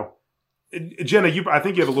 And, Jenna, I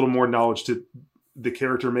think you have a little more knowledge to the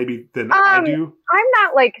character maybe than I do. I'm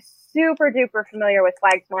not like super duper familiar with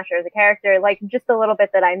Flag Smasher as a character, like just a little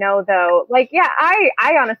bit that I know though. Like, yeah,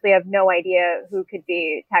 I honestly have no idea who could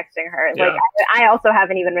be texting her. Yeah. Like, I also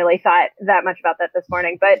haven't even really thought that much about that this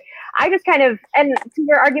morning, but I just kind of, and to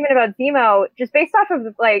your argument about Zemo, just based off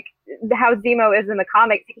of like how Zemo is in the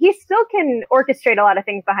comics, he still can orchestrate a lot of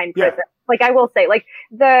things behind prison. Yeah. Like I will say, like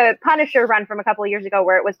the Punisher run from a couple of years ago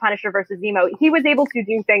where it was Punisher versus Zemo, he was able to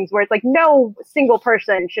do things where it's like no single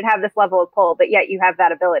person should have this level of pull, but yet you have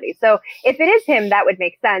that ability. So if it is him, that would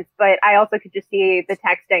make sense. But I also could just see the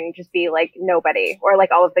texting just be like nobody, or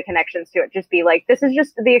like all of the connections to it just be like, this is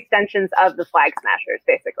just the extensions of the Flag Smashers,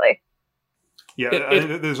 basically. Yeah,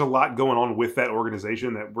 there's a lot going on with that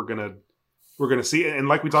organization that we're gonna see. And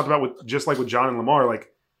like we talked about with John and Lamar,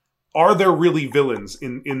 like, are there really villains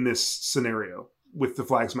in this scenario with the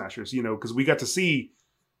Flag Smashers? Because we got to see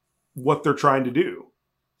what they're trying to do.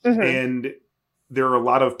 Mm-hmm. And there are a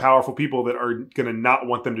lot of powerful people that are going to not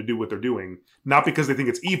want them to do what they're doing. Not because they think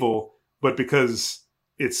it's evil, but because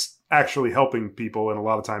it's actually helping people. And a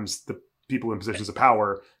lot of times the people in positions of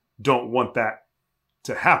power don't want that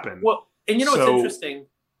to happen. Well, and what's interesting?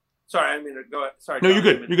 Sorry, I mean, go ahead. Sorry. No, John,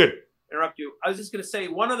 you're good. You're good. Interrupt you. I was just going to say,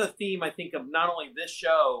 one other theme I think of not only this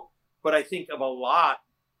show, but I think of a lot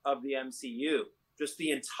of the MCU, just the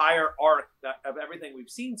entire arc of everything we've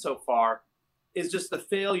seen so far, is just the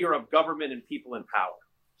failure of government and people in power.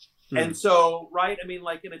 Mm. And so, right, I mean,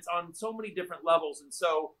 like, and it's on so many different levels. And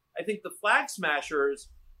so I think the Flag Smashers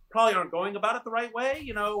probably aren't going about it the right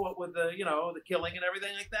way, with the, the killing and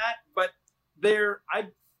everything like that. But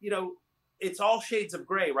it's all shades of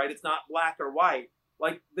gray, right? It's not black or white.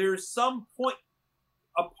 Like, there's some point,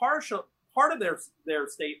 a part of their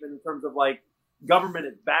statement in terms of like government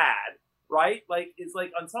is bad, right? Like, it's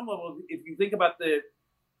like on some level, if you think about the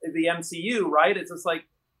MCU, right? It's just like,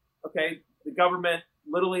 okay, the government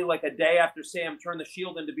literally like a day after Sam turned the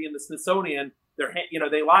shield in to be in the Smithsonian,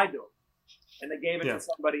 they lied to him and they gave it to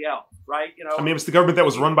somebody else, right? I mean, it's the government that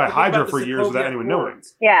was run by Hydra for years without anyone knowing.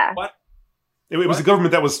 Yeah. What? It was the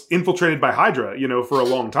government that was infiltrated by Hydra, for a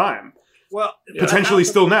long time. Well, potentially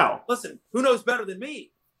still now. Listen, who knows better than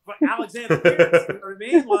me? But Alexander Pierce, you know what I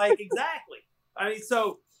mean? Like, exactly. I mean,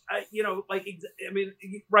 so,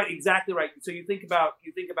 right, exactly right. So you think about,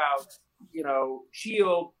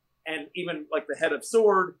 S.H.I.E.L.D. and even like the head of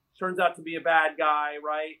S.W.O.R.D. turns out to be a bad guy,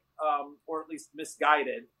 right? Or at least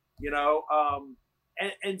misguided,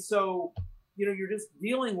 and so, you're just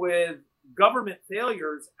dealing with government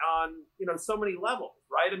failures on, so many levels,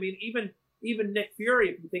 right? I mean, even Nick Fury,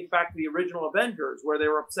 if you think back to the original Avengers, where they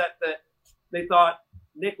were upset that they thought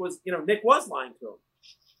Nick was lying to him.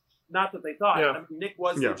 Not that they thought. Yeah. I mean, Nick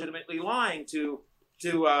was legitimately lying to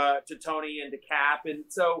Tony and to Cap. And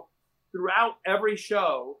so throughout every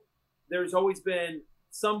show, there's always been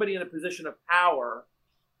somebody in a position of power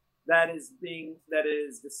that is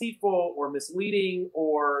deceitful or misleading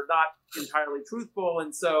or not entirely truthful.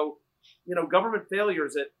 And so, government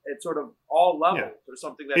failures at sort of all levels or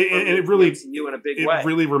something that it really you in a big way. It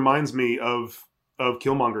really reminds me of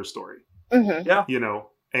Killmonger's story. Mm-hmm. Yeah.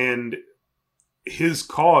 And his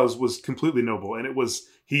cause was completely noble, and it was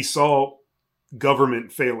He saw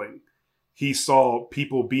government failing. He saw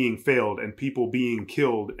people being failed and people being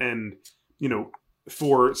killed, and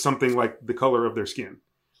for something like the color of their skin.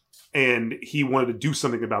 And he wanted to do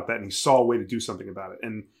something about that, and he saw a way to do something about it.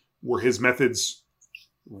 And were his methods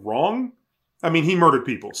wrong? I mean, he murdered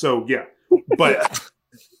people, so yeah. But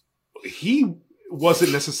he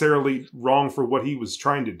wasn't necessarily wrong for what he was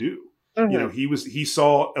trying to do. Mm-hmm. He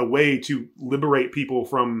saw a way to liberate people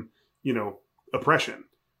from, oppression.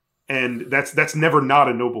 And that's never not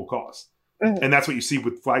a noble cause. Mm-hmm. And that's what you see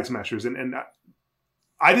with Flag Smashers. And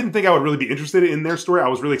I didn't think I would really be interested in their story. I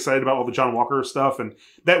was really excited about all the John Walker stuff, and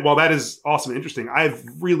that while that is awesome and interesting, I'm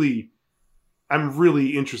really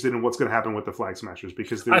interested in what's going to happen with the Flag Smashers,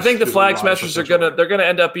 because I think the Flag Smashers they're going to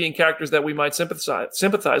end up being characters that we might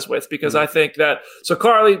sympathize with, because I think that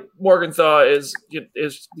Carly Morgenthau is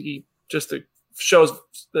shows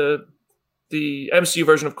the MCU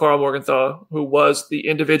version of Carl Morgenthau, who was the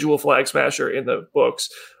individual Flag Smasher in the books.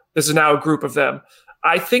 This is now a group of them.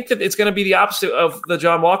 I think that it's going to be the opposite of the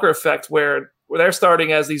John Walker effect, where they're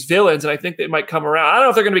starting as these villains, and I think they might come around. I don't know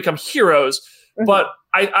if they're going to become heroes, but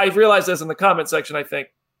I realized this in the comment section. I think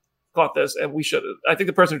caught this, and we should. I think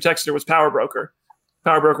the person who texted her was Power Broker.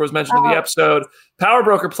 Power Broker was mentioned in the episode. Power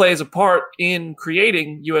Broker plays a part in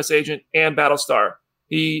creating U.S. Agent and Battlestar.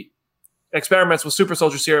 He experiments with super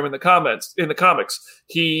soldier serum in the comics.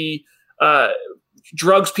 He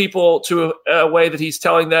drugs people to a way that he's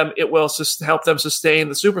telling them it will help them sustain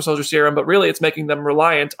the super soldier serum, but really it's making them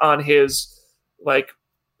reliant on him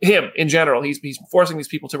in general. He's forcing these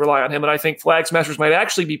people to rely on him. And I think Flag Smashers might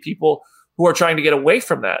actually be people who are trying to get away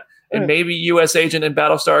from that. And maybe U.S. Agent and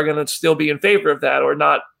Battlestar are going to still be in favor of that, or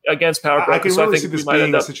not against Power Broker. I can really see this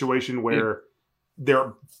being a situation where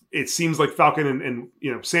it seems like Falcon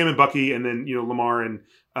and Sam and Bucky, and then Lamar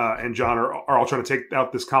and John are all trying to take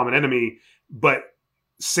out this common enemy, but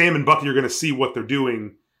Sam and Bucky are going to see what they're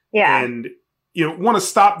doing, and want to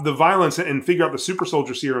stop the violence and figure out the super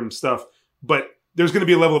soldier serum stuff. But there's going to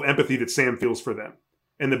be a level of empathy that Sam feels for them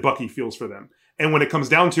and that Bucky feels for them. And when it comes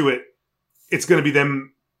down to it, it's going to be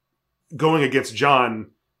them going against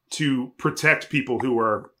John to protect people who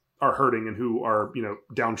are hurting and who are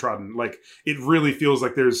downtrodden. Like, it really feels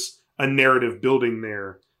like there's a narrative building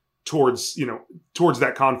there towards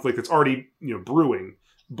that conflict that's already brewing,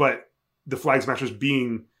 but the Flag Smashers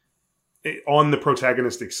being on the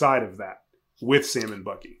protagonistic side of that with Sam and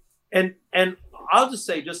Bucky. And I'll just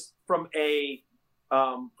say, just from a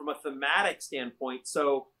thematic standpoint,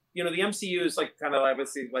 so the MCU is kind of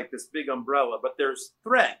obviously like this big umbrella, but there's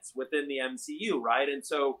threads within the MCU, right? And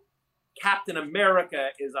so Captain America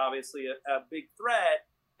is obviously a big thread,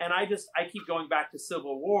 and I keep going back to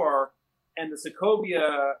Civil War and the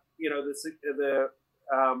Sokovia,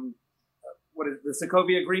 what is the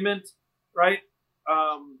Sokovia Agreement, right?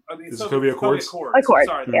 The Sokovia Accords.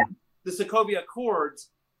 Sorry, the Sokovia Accords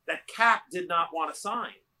that Cap did not want to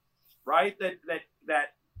sign, right?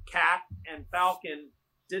 That Cap and Falcon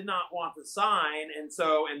did not want to sign, and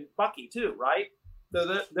Bucky too, right? So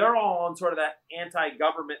they're all on sort of that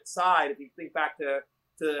anti-government side. If you think back to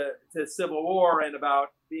Civil War and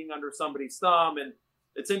about being under somebody's thumb, and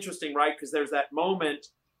it's interesting, right? Because there's that moment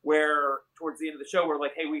where towards the end of the show, we're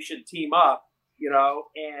like, "Hey, we should team up,"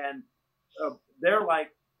 and they're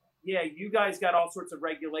like, "Yeah, you guys got all sorts of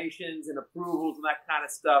regulations and approvals and that kind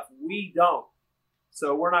of stuff. We don't,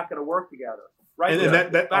 so we're not going to work together." Right, and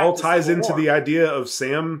that all ties into the idea of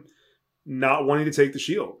Sam not wanting to take the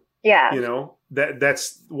shield. Yeah,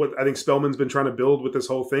 that's what I think Spellman's been trying to build with this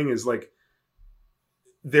whole thing, is like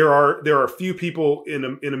there are few people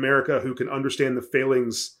in America who can understand the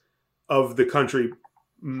failings of the country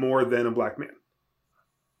more than a black man,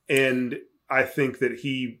 and I think that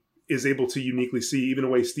he is able to uniquely see, even a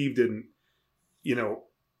way Steve didn't,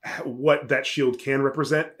 what that shield can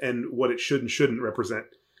represent and what it should and shouldn't represent.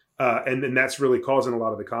 And then that's really causing a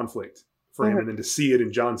lot of the conflict for him. And then to see it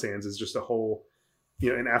in John's hands is just a whole,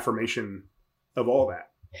 an affirmation of all that.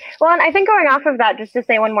 Well, and I think going off of that, just to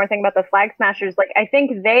say one more thing about the Flag Smashers, I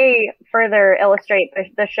think they further illustrate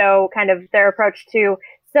the show, kind of their approach to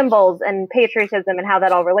symbols and patriotism and how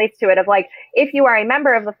that all relates to it, of if you are a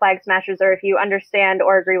member of the Flag Smashers, or if you understand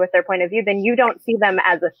or agree with their point of view, then you don't see them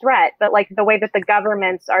as a threat, but the way that the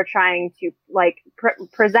governments are trying to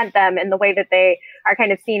present them, and the way that they are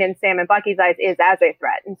kind of seen in Sam and Bucky's eyes is as a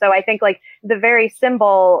threat. And so I think the very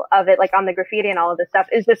symbol of it, on the graffiti and all of this stuff,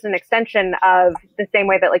 is just an extension of the same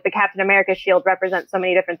way that the Captain America shield represents so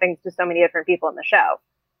many different things to so many different people in the show.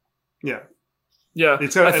 Yeah.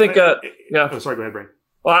 I think, Oh, sorry, go ahead, Brain.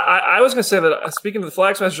 Well, I was going to say that, speaking of the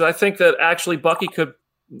Flag Smashers, I think that actually Bucky could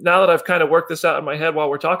now that I've kind of worked this out in my head while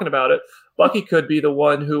we're talking about it, Bucky could be the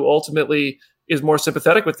one who ultimately is more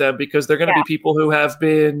sympathetic with them, because they're going to be people who have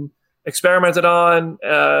been experimented on.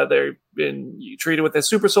 They've been treated with a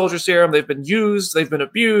super soldier serum. They've been used. They've been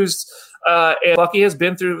abused. And Bucky has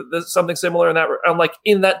been through something similar in that, like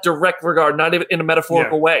in that direct regard, not even in a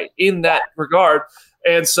metaphorical way, in that regard.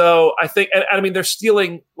 And so I think, and I mean, they're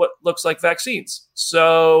stealing what looks like vaccines.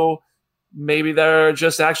 So maybe they're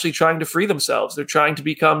just actually trying to free themselves. They're trying to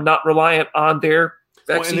become not reliant on their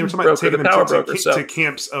vaccine and they were talking about power taking broker. To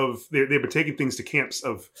camps of, they were taking things to camps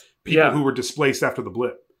of people who were displaced after the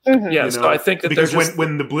blip. Mm-hmm. Yeah, so I think that because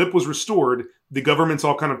when the blip was restored, the governments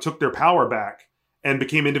all kind of took their power back and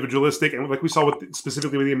became individualistic. And like we saw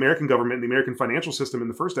specifically with the American government and the American financial system in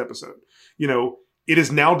the first episode, it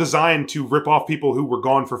is now designed to rip off people who were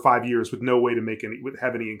gone for 5 years with no way to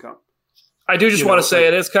have any income. I do just want to say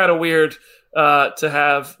it is kind of weird to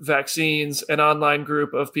have vaccines, an online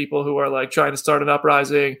group of people who are like trying to start an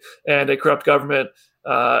uprising, and a corrupt government.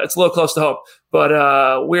 It's a little close to home,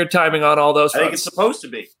 but weird timing on all those fronts. I think it's supposed to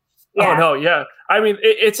be. Yeah. Oh, no, yeah. I mean,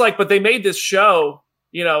 it's like, but they made this show,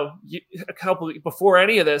 a couple before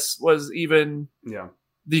any of this was even. Yeah.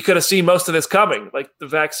 You could have seen most of this coming, like the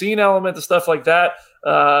vaccine element, the stuff like that.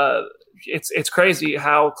 It's crazy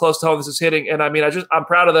how close to home this is hitting. And I mean, I'm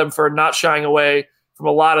proud of them for not shying away from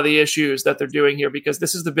a lot of the issues that they're doing here, because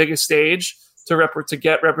this is the biggest stage to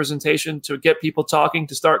get representation, to get people talking,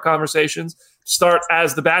 to start conversations, start,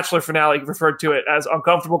 as the Bachelor finale referred to it, as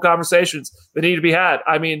uncomfortable conversations that need to be had.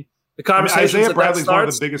 I mean, the conversations Isaiah Bradley's one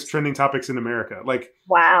of the biggest trending topics in America. Like,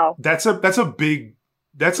 wow, that's a big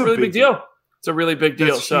deal. It's a really big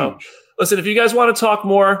deal. That's so huge. Listen, if you guys want to talk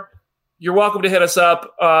more, you're welcome to hit us up.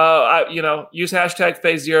 Use hashtag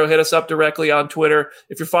Phase0. Hit us up directly on Twitter.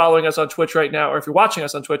 If you're following us on Twitch right now, or if you're watching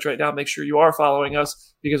us on Twitch right now, make sure you are following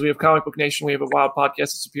us, because we have Comic Book Nation. We have a wild podcast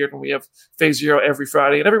that's appeared, and we have Phase0 every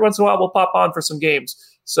Friday. And every once in a while, we'll pop on for some games.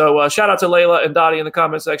 So shout out to Layla and Dottie in the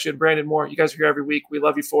comment section. Brandon Moore, you guys are here every week. We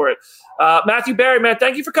love you for it. Matthew Barry, man,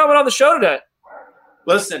 thank you for coming on the show today.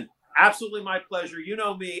 Listen, absolutely my pleasure. You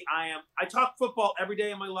know me. I talk football every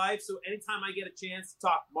day of my life, so anytime I get a chance to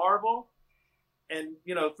talk Marvel and,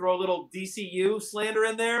 throw a little DCU slander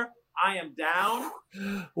in there, I am down.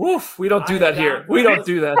 Woof, we don't do that here. We don't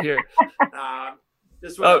do that here.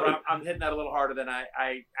 I'm hitting that a little harder than I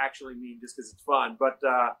actually mean, just because it's fun. But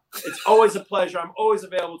it's always a pleasure. I'm always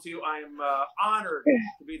available to you. I am honored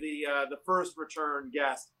to be the first return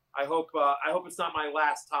guest. I hope it's not my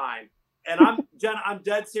last time. And Jenna, I'm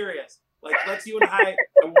dead serious. Like, let's you and I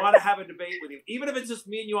want to have a debate with you. Even if it's just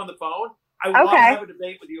me and you on the phone, I want to have a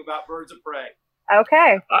debate with you about Birds of Prey.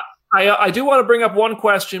 Okay. I do want to bring up one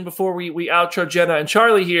question before we outro Jenna and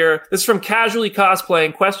Charlie here. This is from Casually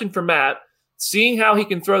Cosplaying. Question for Matt. Seeing how he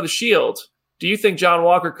can throw the shield, do you think John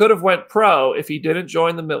Walker could have went pro if he didn't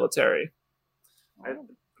join the military? It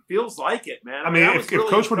feels like it, man. I mean, if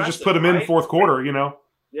Coach would have just put him in fourth quarter,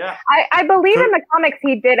 Yeah. I believe in the comics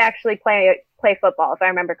he did actually play football, if I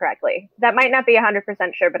remember correctly. That might not be 100%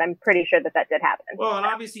 sure, but I'm pretty sure that did happen. Well, and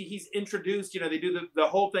obviously he's introduced, they do the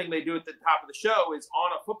whole thing they do at the top of the show is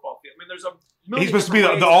on a football field. I mean, there's a million. He's supposed to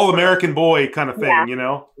be the all-American boy kind of thing,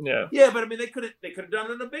 Yeah. Yeah, but I mean, they could have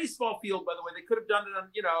done it on a baseball field, by the way. They could have done it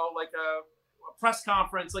on, like a press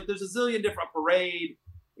conference. Like, there's a zillion different parade,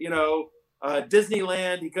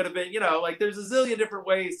 Disneyland. He could have been, there's a zillion different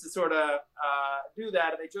ways to sort of do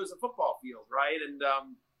that. And they chose a football field, right? And,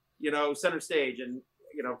 center stage, and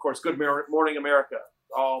of course, Good Morning America.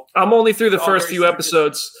 I'm only through the first few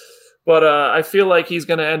episodes, but I feel like he's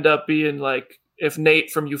going to end up being like if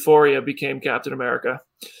Nate from Euphoria became Captain America.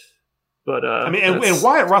 But and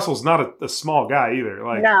Wyatt Russell's not a small guy either.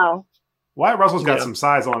 Like, no, Wyatt Russell's got some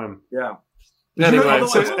size on him. Yeah. Anyway,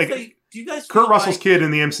 do you guys? Kurt Russell's kid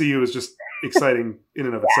in the MCU is just exciting in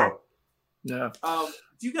and of itself. Yeah.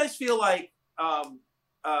 Do you guys feel like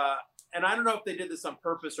and I don't know if they did this on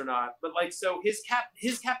purpose or not, but like, so his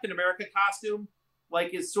Captain America costume,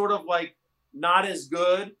 like, is sort of like not as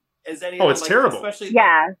good as any. It's terrible. Especially,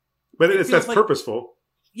 but that's purposeful.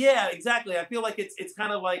 Yeah, exactly. I feel like it's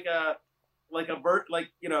kind of like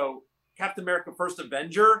Captain America First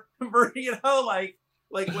Avenger,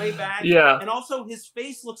 like way back. Yeah. And also his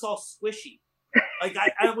face looks all squishy. Like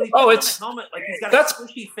when he puts on the helmet, like he's got a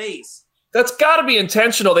squishy face. That's got to be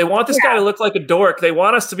intentional. They want this guy to look like a dork. They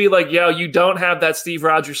want us to be like, yo, you don't have that Steve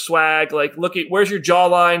Rogers swag. Like, where's your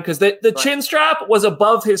jawline? Because the chin strap was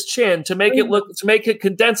above his chin to make it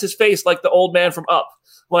condense his face like the old man from Up.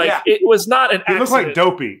 Like, it was not an accident. He looked like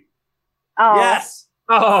Dopey. Oh. Yes.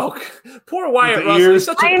 Oh, poor Wyatt the Russell. ears He's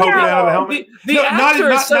such a poking out of the helmet. The actor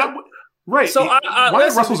is Right. So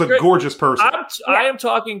Wyatt Russell's a gorgeous person. I am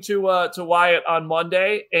talking to Wyatt on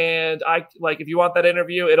Monday, and if you want that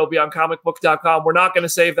interview, it'll be on comicbook.com. We're not going to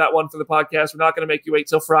save that one for the podcast. We're not going to make you wait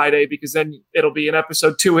till Friday because then it'll be an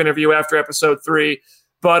episode 2 interview after episode 3.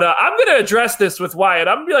 But I'm going to address this with Wyatt.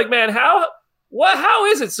 I'm going to be like, man, how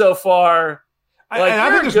is it so far? Like,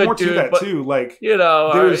 I think there's more to that too. Like,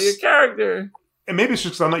 your character. And maybe it's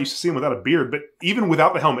just because I'm not used to seeing him without a beard, but even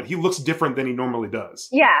without the helmet, he looks different than he normally does.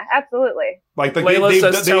 Yeah, absolutely. Like Layla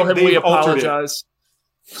says, tell him we apologize.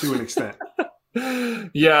 To an extent.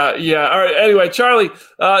 Yeah. All right. Anyway, Charlie,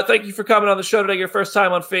 thank you for coming on the show today. Your first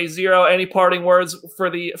time on Phase Zero. Any parting words for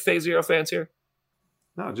the Phase Zero fans here?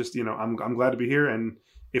 No, just, I'm glad to be here. And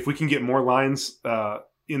if we can get more lines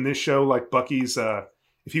in this show, like Bucky's,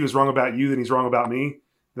 if he was wrong about you, then he's wrong about me,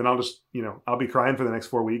 then I'll just, I'll be crying for the next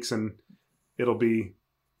 4 weeks and it'll be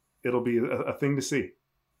a thing to see.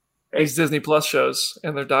 These Disney Plus shows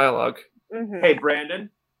and their dialogue. Mm-hmm. Hey,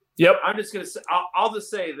 Brandon. Yep. I'm just going to say, I'll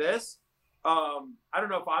just say this. I don't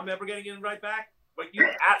know if I'm ever getting it right back, but you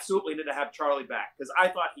absolutely need to have Charlie back because I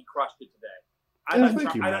thought he crushed it today.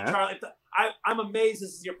 Thank you, Matt. I'm amazed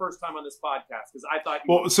this is your first time on this podcast because I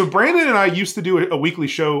thought. So Brandon and I used to do a weekly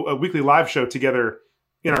live show together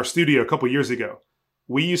in our studio a couple years ago.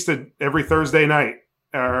 We used to every Thursday night,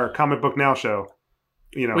 our Comic Book Now show.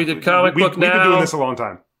 We did Comic Book Now. We've been doing this a long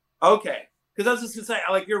time. Okay, because I was just gonna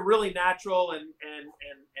say, you're really natural and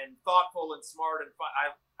thoughtful and smart and fun.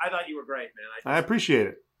 I thought you were great, man. I appreciate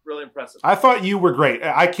it. Really impressive. I thought you were great.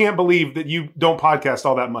 I can't believe that you don't podcast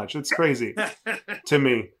all that much. It's crazy to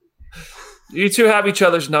me. You two have each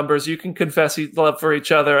other's numbers. You can confess love for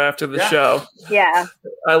each other after the show. Yeah.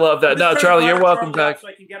 I love that. No, Charlie, you're welcome back. So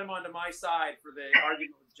I can get him onto my side for the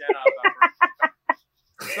argument with Jenna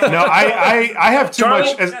about No, I have too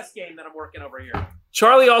much. Chess game that I'm working over here.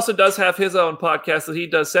 Charlie also does have his own podcast that he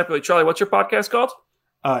does separately. Charlie, what's your podcast called?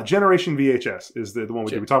 Generation VHS is the one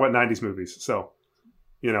we do. We talk about 90s movies. So,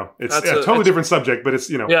 it's a totally different subject, but it's,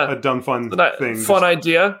 a dumb, fun thing. Fun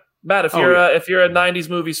idea. Matt, if you're a 90s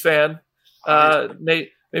movies fan,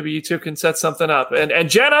 maybe you two can set something up. And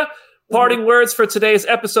Jenna, parting words for today's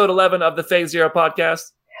episode 11 of the Phase Zero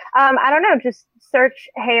podcast. I don't know. Just search,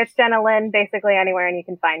 hey, it's Jenna Lynn, basically anywhere, and you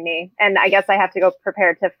can find me. And I guess I have to go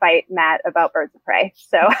prepare to fight Matt about Birds of Prey.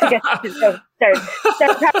 So I guess I should go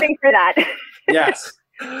start prepping for that. Yes.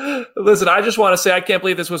 Listen, I just want to say I can't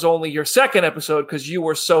believe this was only your second episode because you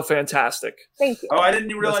were so fantastic. Thank you. Oh, I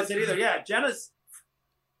didn't even realize it either. Yeah, Jenna,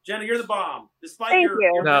 you're the bomb. Despite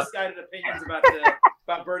your misguided opinions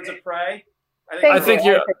about Birds of Prey, I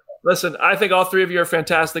think all three of you are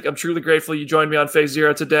fantastic. I'm truly grateful you joined me on Phase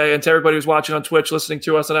Zero today. And to everybody who's watching on Twitch, listening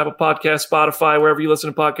to us on Apple Podcasts, Spotify, wherever you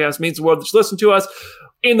listen to podcasts, means the world. Just listen to us.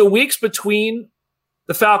 In the weeks between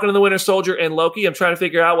The Falcon and the Winter Soldier and Loki, I'm trying to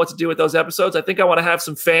figure out what to do with those episodes. I think I want to have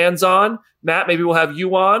some fans on. Matt, maybe we'll have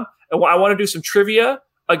you on. And I want to do some trivia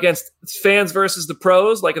against fans versus the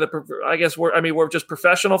pros. I guess we're just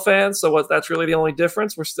professional fans. So that's really the only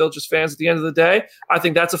difference. We're still just fans at the end of the day. I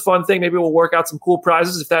think that's a fun thing. Maybe we'll work out some cool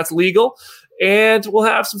prizes if that's legal. And we'll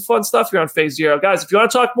have some fun stuff here on Phase Zero. Guys, if you want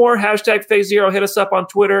to talk more, hashtag Phase Zero, hit us up on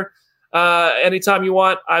Twitter anytime you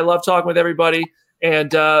want. I love talking with everybody.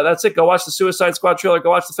 And that's it. Go watch the Suicide Squad trailer.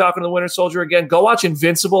 Go watch The Falcon and the Winter Soldier again. Go watch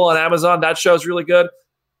Invincible on Amazon. That show's really good.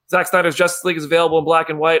 Zack Snyder's Justice League is available in black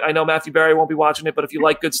and white. I know Matthew Barry won't be watching it, but if you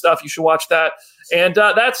like good stuff, you should watch that. And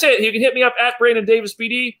that's it. You can hit me up at Brandon Davis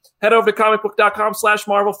BD. Head over to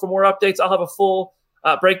comicbook.com/Marvel for more updates. I'll have a full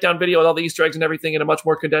breakdown video with all the Easter eggs and everything in a much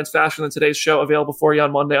more condensed fashion than today's show, available for you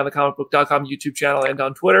on Monday on the comicbook.com YouTube channel and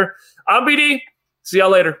on Twitter. I'm BD. See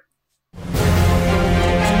y'all later.